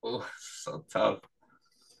 oh, so tough.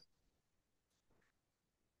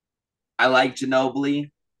 I like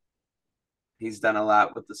Ginobili. He's done a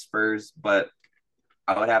lot with the Spurs, but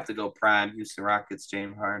I would have to go prime Houston Rockets,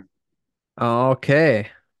 James Harden Okay.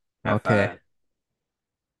 at Okay. five.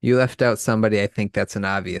 You left out somebody. I think that's an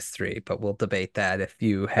obvious three, but we'll debate that if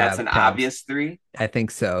you That's have an problems. obvious three. I think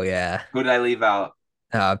so, yeah. Who did I leave out?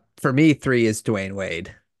 For me, three is Dwayne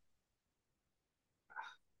Wade.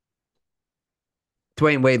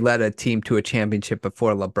 Dwayne Wade led a team to a championship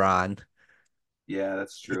before LeBron. Yeah,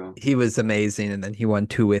 that's He, true. he was amazing, and then he won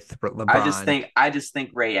two with LeBron. I just think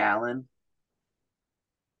Ray Allen.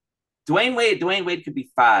 Dwayne Wade could be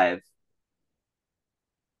five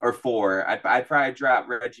or four. I'd probably drop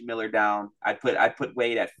Reggie Miller down. I'd put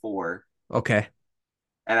Wade at four, Okay.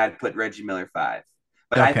 and I'd put Reggie Miller five.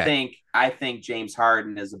 But Okay. I think James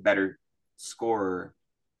Harden is a better scorer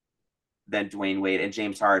than Dwayne Wade, and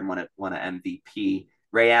James Harden won an MVP.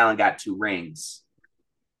 Ray Allen got two rings.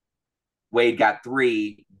 Wade got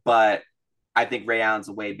three, but I think Ray Allen's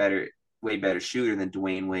a way better shooter than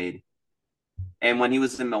Dwayne Wade. And when he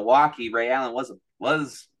was in Milwaukee, Ray Allen was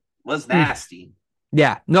Mm. nasty.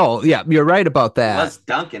 Yeah. No, yeah, you're right about He that. was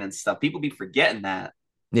dunking and stuff. People be forgetting that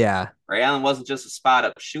Yeah, Ray Allen wasn't just a spot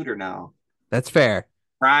up shooter now. that's fair.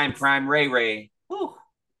 That's Prime Ray. Whew.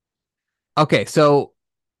 okay. So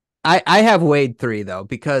I have Wade three though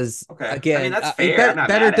because Okay, I mean again, that's fair. I'm not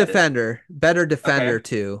mad at it. better defender Okay,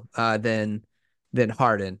 too than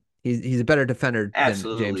Harden. He's a better defender than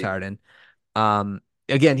James absolutely. Harden. Um,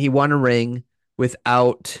 again, he won a ring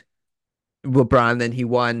without LeBron. Then he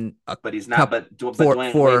won a But he's not. cup But for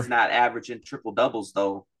Dwayne Wade's for not averaging triple doubles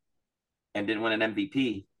though, and didn't win an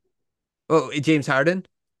MVP. oh James Harden.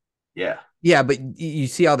 Yeah, Yeah, but you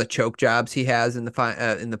see all the choke jobs he has in the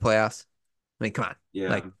playoffs. I mean, come on, yeah.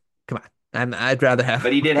 like, come on. I'd rather have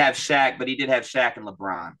But he did have Shaq. But he did have Shaq and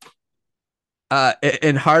LeBron.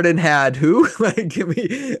 and Harden had who? Like, give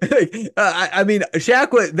me like, I mean,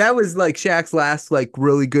 Shaq was that was like Shaq's last like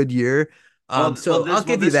really good year. So I'll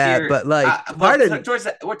give you This that, year, but like Harden, towards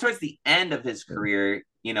the end of his career,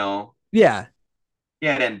 yeah, he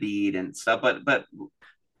had Embiid and stuff. But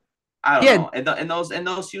I don't yeah, know. In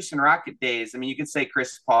those Houston Rocket days, I mean, you could say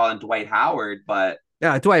Chris Paul and Dwight Howard, but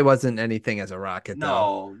yeah. Dwight wasn't anything as a Rocket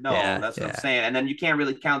though. no, Yeah, that's what I'm yeah, saying. And then you can't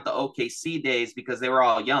really count the OKC days because they were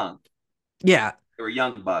all young. yeah, They were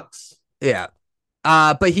young bucks. yeah.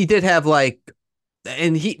 But he did have like,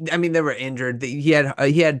 and I mean, they were injured. He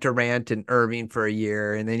had Durant and Irving for a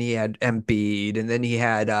year, and then he had Embiid, and then he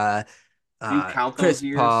had Do you count those Chris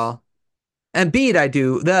years? Paul. Embiid, I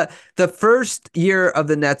do. The first year of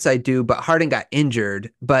the Nets, I do, but Harden got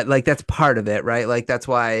injured. But like that's part of it, right? Like that's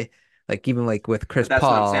why, like even like with Chris But that's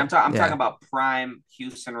what I'm saying. Paul, I'm talking yeah. about prime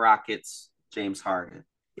Houston Rockets, James Harden.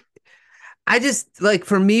 I just like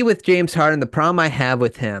for me with James Harden, the problem I have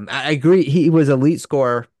with him, I agree, he was elite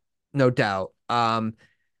scorer, no doubt.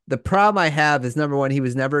 The problem I have is number one, he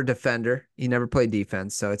was never a defender. He never played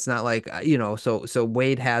defense, so it's not like so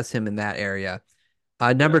Wade has him in that area.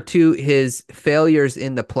 Number Yeah. two, his failures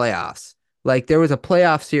in the playoffs. Like there was a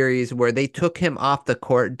playoff series where they took him off the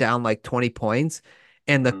court down like 20 points,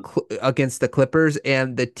 and Mhm. against the Clippers,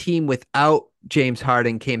 and the team without James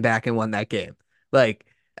Harden came back and won that game. Like,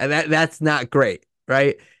 and that's not great,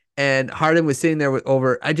 right? And Harden was sitting there with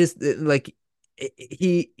over. I just like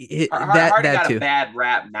Harden that got a too. bad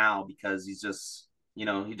rap now because he's just,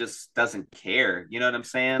 he just doesn't care. You know what I'm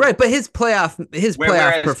saying? Right, but his playoff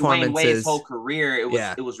Whereas Dwayne Wade's whole performances, career,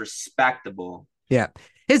 yeah, it was respectable. yeah.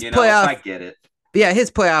 His So I playoff get it.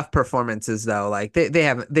 his playoff performances though, like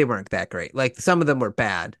they weren't that great. Like some of them were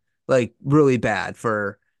bad, like really bad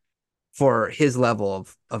for his level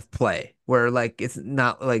of play. Where like it's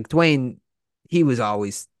not like Dwayne, he was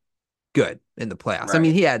always good in the playoffs. I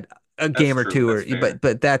mean, Right. he had a That's game or true. two, That's or fair.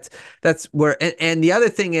 but that's where and the other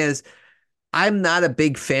thing is I'm not a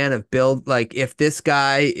big fan of build like if this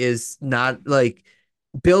guy is not like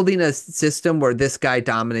building a system where this guy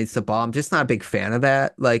dominates the ball. I'm just not a big fan of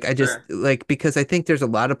that. Like I just Sure. like because I think there's a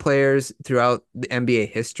lot of players throughout the NBA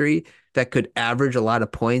history that could average a lot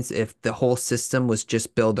of points if the whole system was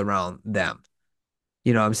just built around them.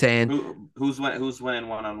 You know what I'm saying? Who's winning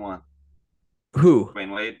one on one? Who?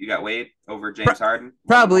 Dwayne Wade. You got Wade over Pro- James Harden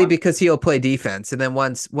one on Probably one. because he'll play defense, and then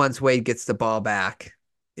once Wade gets the ball back,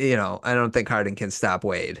 I don't think Harden can stop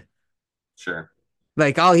Wade. Sure.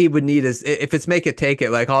 Like all he would need is if it's make it take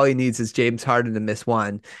it, like all he needs is James Harden to miss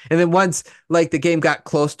one. And then once like the game got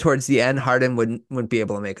close towards the end, Harden wouldn't be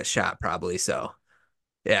able to make a shot probably. So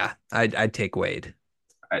yeah, I'd take Wade.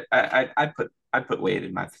 I'd put Wade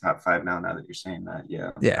in my top five now. Now that you're saying that,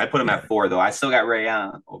 yeah, Yeah, I put him yeah, at four though. I still got Ray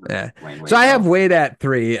Allen over yeah. Dwayne So Wade I have though. Wade at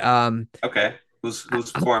 3. Okay, who's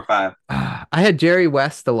I, four and five? I had Jerry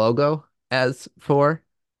West, the logo, as 4.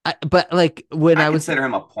 But like when I I was consider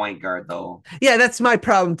him a point guard though. yeah, that's my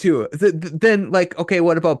problem too. Then like, okay,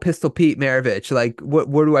 what about Pistol Pete Maravich? Like,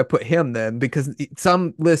 where do I put him then? Because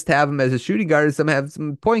some lists have him as a shooting guard, some have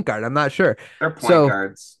some point guard. I'm not sure. They're point So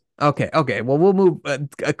guards. okay. Well, we'll move.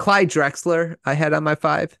 Clyde Drexler, I had on my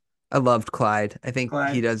 5. I loved Clyde. I think he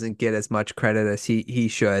Clyde. doesn't get as much credit as he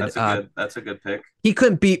should. That's a good pick. He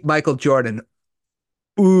couldn't beat Michael Jordan.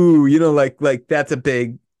 Ooh, like that's a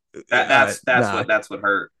big knock. That's what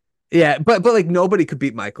hurt. Yeah, but like nobody could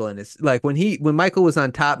beat Michael in his like when Michael was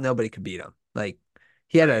on top, nobody could beat him. Like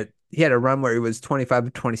Right. he had a run where he was 25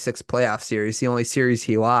 to 26 playoff series. The only series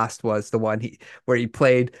he lost was the one he where he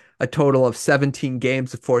played a total of 17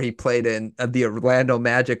 games before he played in the Orlando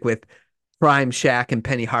Magic with prime Shaq and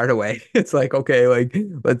Penny Hardaway. It's like okay, like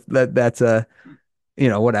that's a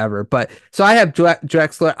whatever. But so I have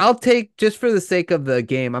Drexler. I'll take just for the sake of the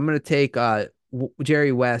game. I'm gonna take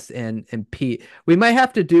Jerry West and Pete. We might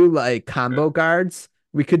have to do like Okay. combo guards.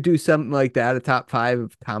 We could do something like that, a top 5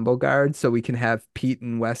 of combo guards, so we can have Pete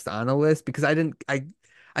and West on a list because I didn't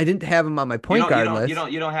have him on my point guard list.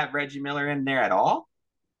 You don't have Reggie Miller in there at all.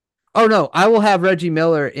 Oh no, I will have Reggie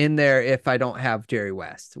Miller in there if I don't have Jerry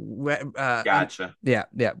West. Gotcha. Yeah,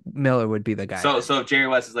 Miller would be the guy So then. so if Jerry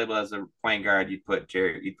West is labeled as a point guard, you'd put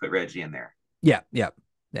Reggie in there. Yeah,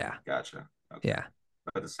 Gotcha. Okay. yeah,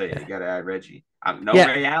 About to say you yeah, got to add Reggie. No yeah.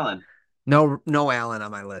 Ray Allen. No Allen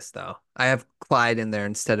on my list though. I have Clyde in there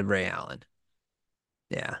instead of Ray Allen.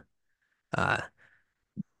 Yeah. Uh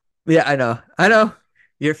yeah, I know. I know.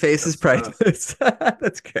 Your face is That's tough. priceless.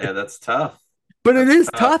 That's Yeah, great. that's tough. But it That's is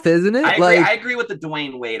tough. tough, isn't it? I agree. I Like, agree with the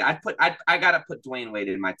Dwayne Wade. I gotta put Dwayne Wade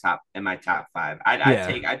in my top five. yeah.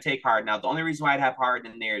 I'd take Harden now. The only reason why I'd have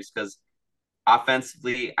Harden in there is because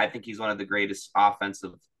offensively, I think he's one of the greatest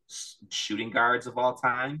offensive shooting guards of all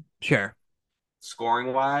time, Sure.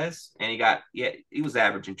 scoring wise. And he was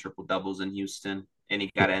averaging triple doubles in Houston, and he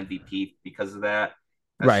got MVP because of that.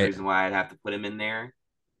 That's the Right. reason why I'd have to put him in there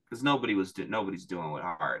because nobody's doing what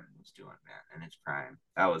Harden was doing, man, in his prime.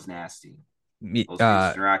 That was nasty. Me- Those Uh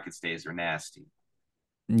Houston Rockets days were nasty.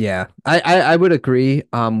 yeah. I would agree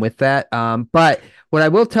with that. But what I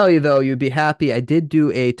will tell you though, you'd be happy I did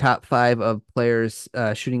do a top 5 of players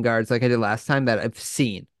shooting guards like I did last time that I've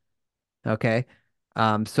seen. Okay.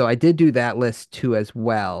 So I did do that list too as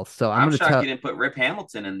well. So I'm I'm gonna shocked tell you didn't put Rip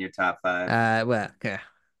Hamilton in your top five. well, okay.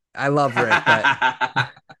 I love Rip,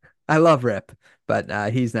 but I love Rip,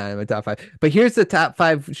 but he's not in my top 5. But here's the top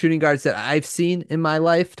 5 shooting guards that I've seen in my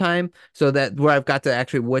lifetime, so that where I've got to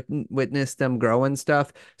actually witness them grow and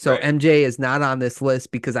stuff. So Right. MJ is not on this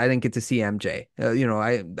list because I didn't get to see MJ.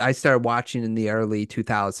 I started watching in the early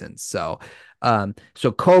 2000s.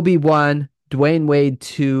 So Kobe 1, Dwayne Wade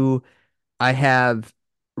 2. I have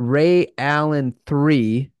Ray Allen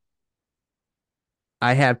 3.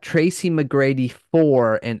 I have Tracy McGrady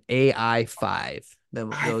 4 and AI 5.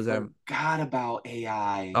 I Those are forgot about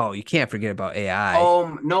AI. Oh, you can't forget about AI.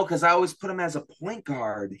 Oh no, because I always put him as a point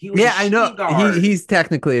guard. He was a Yeah, I know. shooting guard. He's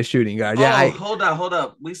technically a shooting guard. Yeah, Oh, I hold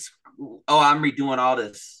up. I'm redoing all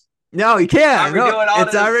this. No, you I'm can't. No, redoing all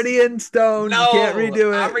it's this. already in stone. You can't No,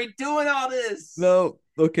 redo I'm it. redoing all this. No.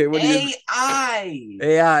 Okay, what do you AI.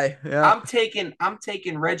 AI? Yeah. I'm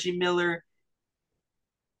taking Reggie Miller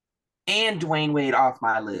and Dwayne Wade off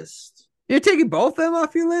my list. You're taking both of them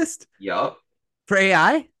off your list Yup. for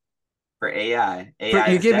AI? For AI. For AI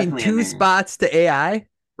you're is giving definitely in two there. spots to AI?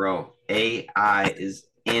 Bro, AI is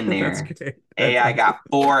in That's there. great. That's AI awesome. got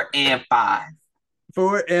 4 and 5.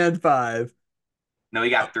 4 and 5. No, he Oh,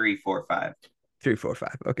 got 3, 4, 5. 3, 4,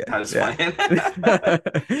 5. Okay. I was Yeah. playing.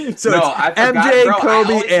 So No, it's I forgot, MJ, bro. I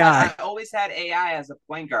Kobe, always had AI. I always had AI as a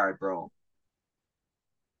point guard, bro.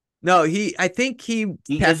 No, I think he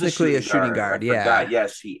He is a technically a shooting shooting guard. I guard. forgot. Yeah.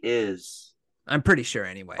 Yes, he is. I'm pretty sure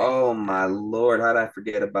anyway. Oh Yeah. my lord, how did I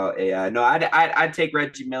forget about AI? No, I'd take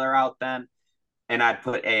Reggie Miller out then, and I'd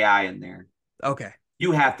put AI in there. Okay.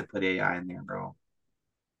 You have to put AI in there, bro.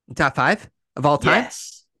 Top five of all time?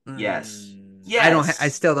 Yes, yes, I yes,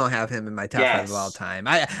 still don't have him in my top five of all yes, time.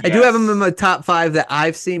 I do have him in yes. my top five that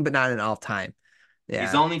I've seen, but not in all time.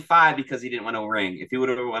 He's Yeah. only 5 because he didn't win a ring. If he would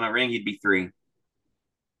have won a ring, he'd be 3.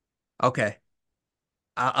 Okay.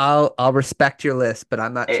 I'll respect your list, but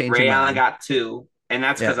I'm not changing Ray Allen mine. got 2, and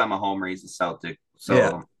that's Yeah. because I'm a homer. He's a Celtic.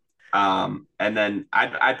 Yeah. So, and then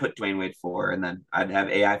I'd put Dwayne Wade 4, and then I'd have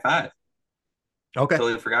AI 5. Okay.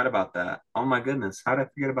 Totally forgot about that. Oh my goodness, how did I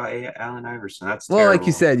forget about Allen Iverson? That's Well, like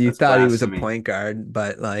you terrible. said, you That's thought he was a blasphemy. point guard,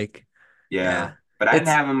 but like, Yeah, yeah, but I didn't it's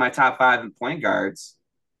have him in my top 5 in point guards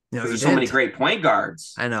no, because you there's so many didn't. great point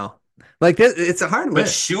guards. I know. Like this, it's a hard But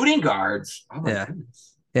list. shooting guards, oh my Yeah.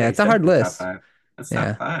 goodness. Yeah, Yeah, it's he's a hard definitely top list. 5. That's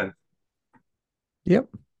top Yeah. 5. Yep.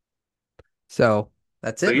 So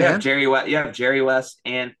that's So it, you have man. Jerry West,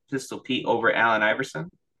 and Pistol Pete over Allen Iverson.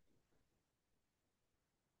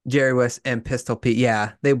 Jerry West and Pistol Pete.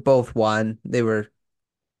 Yeah, they both won. They were,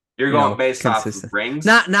 You're going based off of consistent. rings,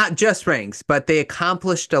 Not just rings, but they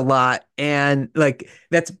accomplished a lot, and like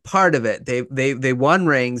that's part of it. They won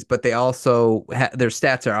rings, but they also their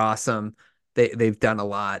stats are awesome. They've done a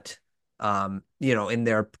lot. In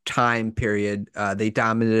their time period, they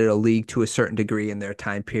dominated a league to a certain degree in their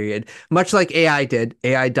time period, much like AI did.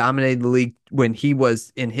 AI dominated the league when he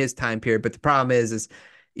was in his time period, but the problem is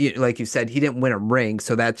like you said, he didn't win a ring,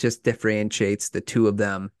 so that just differentiates the two of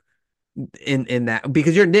them in that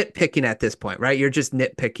because you're nitpicking at this point, right? You're just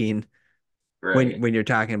nitpicking when right? you're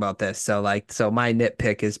talking about this. So my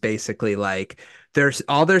nitpick is basically like there's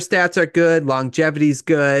all their stats are good, longevity's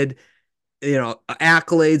good,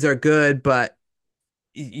 accolades are good, but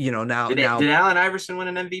now Did Allen Iverson win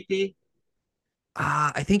an MVP?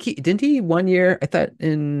 I think he 1 year. I thought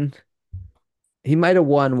in he might have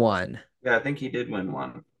won one. Yeah, I think he did win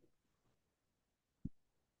one.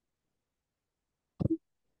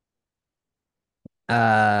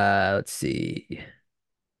 Let's see.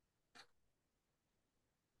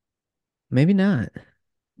 Maybe not.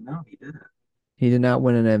 No, he didn't. He did not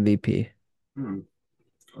win an MVP. Hmm.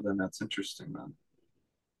 Well, then that's interesting, then.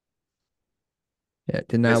 Yeah,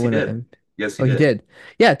 did not Yes, he win did. an Yes, he Oh, he did. did.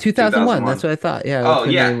 Yeah, 2001. That's 2001. what I thought. Yeah, that's Oh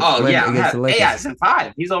when yeah. they Oh went yeah. against the AI Lakers. is in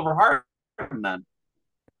 5. He's over Harden then.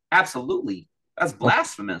 Absolutely. That's Oh,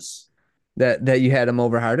 blasphemous. that you had him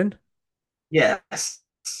over Harden? Yes.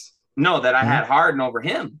 No, that I Huh? had Harden over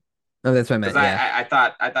him Oh, that's what I because meant. I, Yeah, I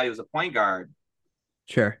I thought he was a point guard.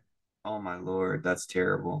 sure. Oh my lord, that's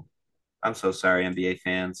terrible. I'm so sorry, NBA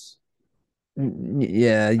fans.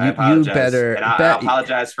 Yeah, I you apologize, better and I bet.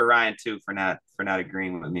 apologize for Ryan too for not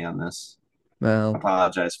agreeing with me on this. I Well,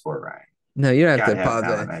 apologize for Ryan. no, you don't have to Gotta have apologize.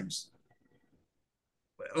 Allen Iverson.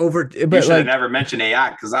 Over, You but should have like, never mentioned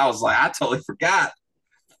AI because I was like, I totally forgot.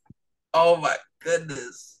 Oh my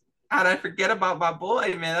goodness. How did I forget about my boy,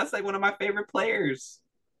 man? That's like one of my favorite players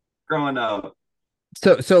growing up.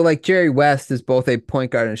 so like Jerry West is both a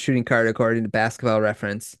point guard and a shooting guard according to Basketball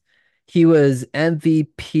Reference. He was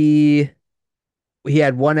MVP. He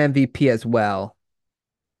had one MVP as well,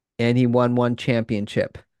 and he won one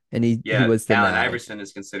championship, and he Yeah, was the Allen nine. Iverson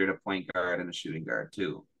is considered a point guard and a shooting guard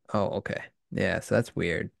too. Oh, okay. Yeah, so that's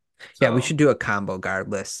weird. Yeah, we So should do a combo guard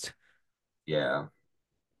list. yeah,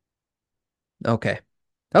 Okay.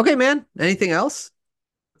 Okay, man. Anything else?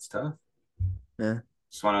 it's tough. Yeah.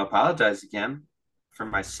 Just want to apologize again for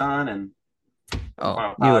my son, and Oh,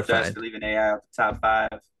 want to you were apologize fine. for leaving AI out the top 5.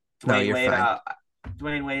 No, Dwayne you're Wade, fine.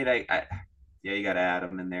 Dwayne Wade, yeah, you got to add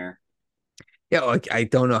him in there. Yeah, like I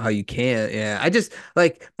don't know how you can. Yeah. I just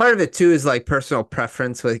like part of it too is like personal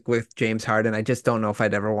preference with James Harden. I just don't know if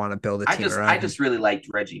I'd ever want to build a team I around him. just really liked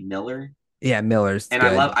Reggie Miller. Yeah, Miller's And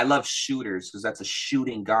good. I love shooters because that's a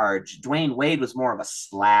shooting guard. Dwayne Wade was more of a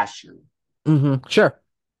slasher, Sure.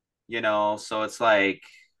 so it's like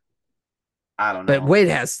I don't But know. Wade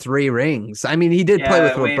has 3 rings. I mean, he did play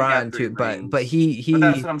with Yeah, Wade's got LeBron three too, rings, but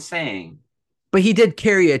that's what I'm saying. but he did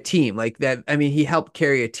carry a team like that. I mean, he helped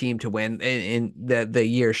carry a team to win in the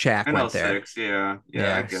year Shaq In went there. '06, yeah, yeah, I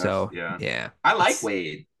Yeah, guess, so yeah. yeah, I like it's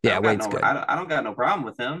Wade. yeah, Wade's good. I don't got no problem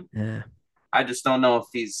with him. Yeah. I just don't know if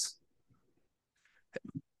he's.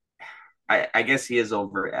 I guess he is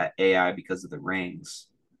over at AI because of the rings,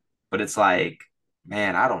 but it's like,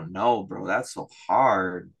 man, I don't know, bro. That's so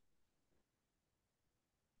hard,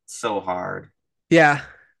 so hard. Yeah.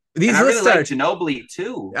 And These I really lists like are Ginobili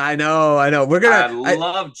too. I know, I know. We're gonna I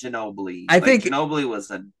love Ginobili. I Like think Ginobili was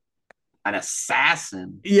an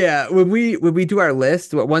assassin. yeah, when we do our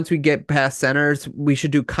list, once we get past centers, we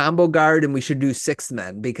should do combo guard and we should do sixth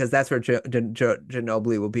men because that's where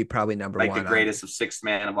Ginobili will be probably number Like the one on. greatest of six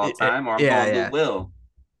man of all time, or I'm Yeah, going Lou yeah. Will.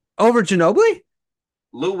 Over Ginobili?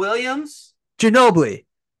 Lou Williams, Ginobili.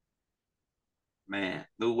 man,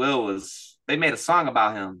 Lou Will was. They made a song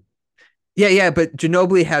about him. Yeah, yeah, but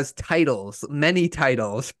Ginobili has titles, many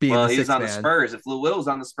titles being Well, the he was sixth on the man. Spurs. If Lou Will was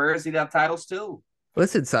on the Spurs, he'd have titles too.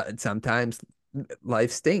 Listen, sometimes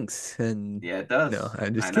life stinks, and Yeah, it no, does.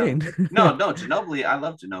 I'm just I know. kidding. No, no, Ginobili. I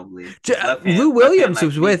love Ginobili. He's Lou left hand Williams like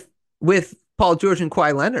was me. with Paul George and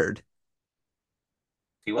Kawhi Leonard.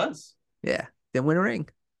 He was. Yeah, didn't win a ring.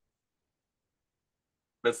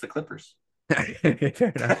 That's the Clippers. Fair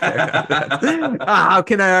enough. Fair enough. How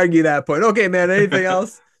can I argue that point? Okay, man. Anything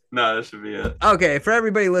else? No, that should be it. Okay, for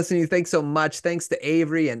everybody listening, thanks so much. Thanks to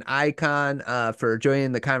Avery and Icon for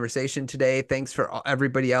joining the conversation today. Thanks for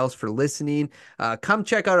everybody else for listening. Come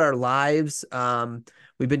check out our lives.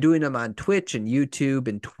 We've been doing them on Twitch and YouTube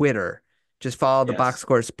and Twitter. Just follow the Box Yes.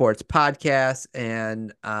 Score Sports podcast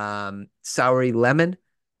and Soury Lemon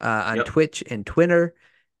on Yep. Twitch and Twitter.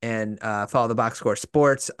 And follow the Box Score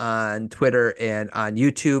Sports on Twitter and on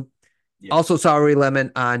YouTube. Also, Yes. Soury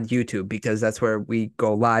Lemon on YouTube because that's where we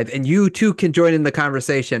go live. And you too can join in the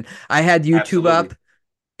conversation. I had YouTube up Absolutely.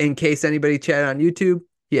 in case anybody chatted on YouTube.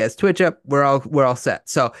 He has Twitch up. We're all set.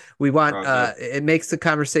 So we We're want all good. it makes the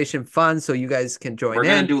conversation fun so you guys can join We're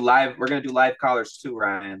gonna in. do live. We're gonna do live callers too,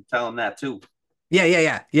 Ryan. Tell them that too. Yeah, yeah,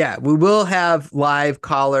 yeah, yeah. We will have live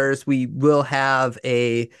callers. We will have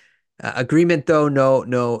a agreement though.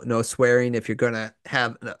 No swearing. If you're gonna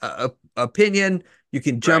have a opinion, you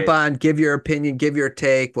can jump Right. on, give your opinion, give your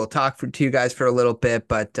take. We'll talk to you guys for a little bit,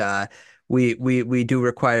 but we do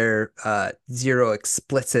require zero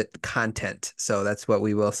explicit content. So that's what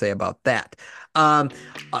we will say about that.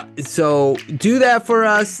 So do that for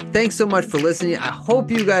us. Thanks so much for listening. I hope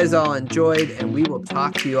you guys all enjoyed, and we will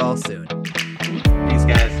talk to you all soon. Peace,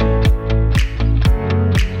 guys.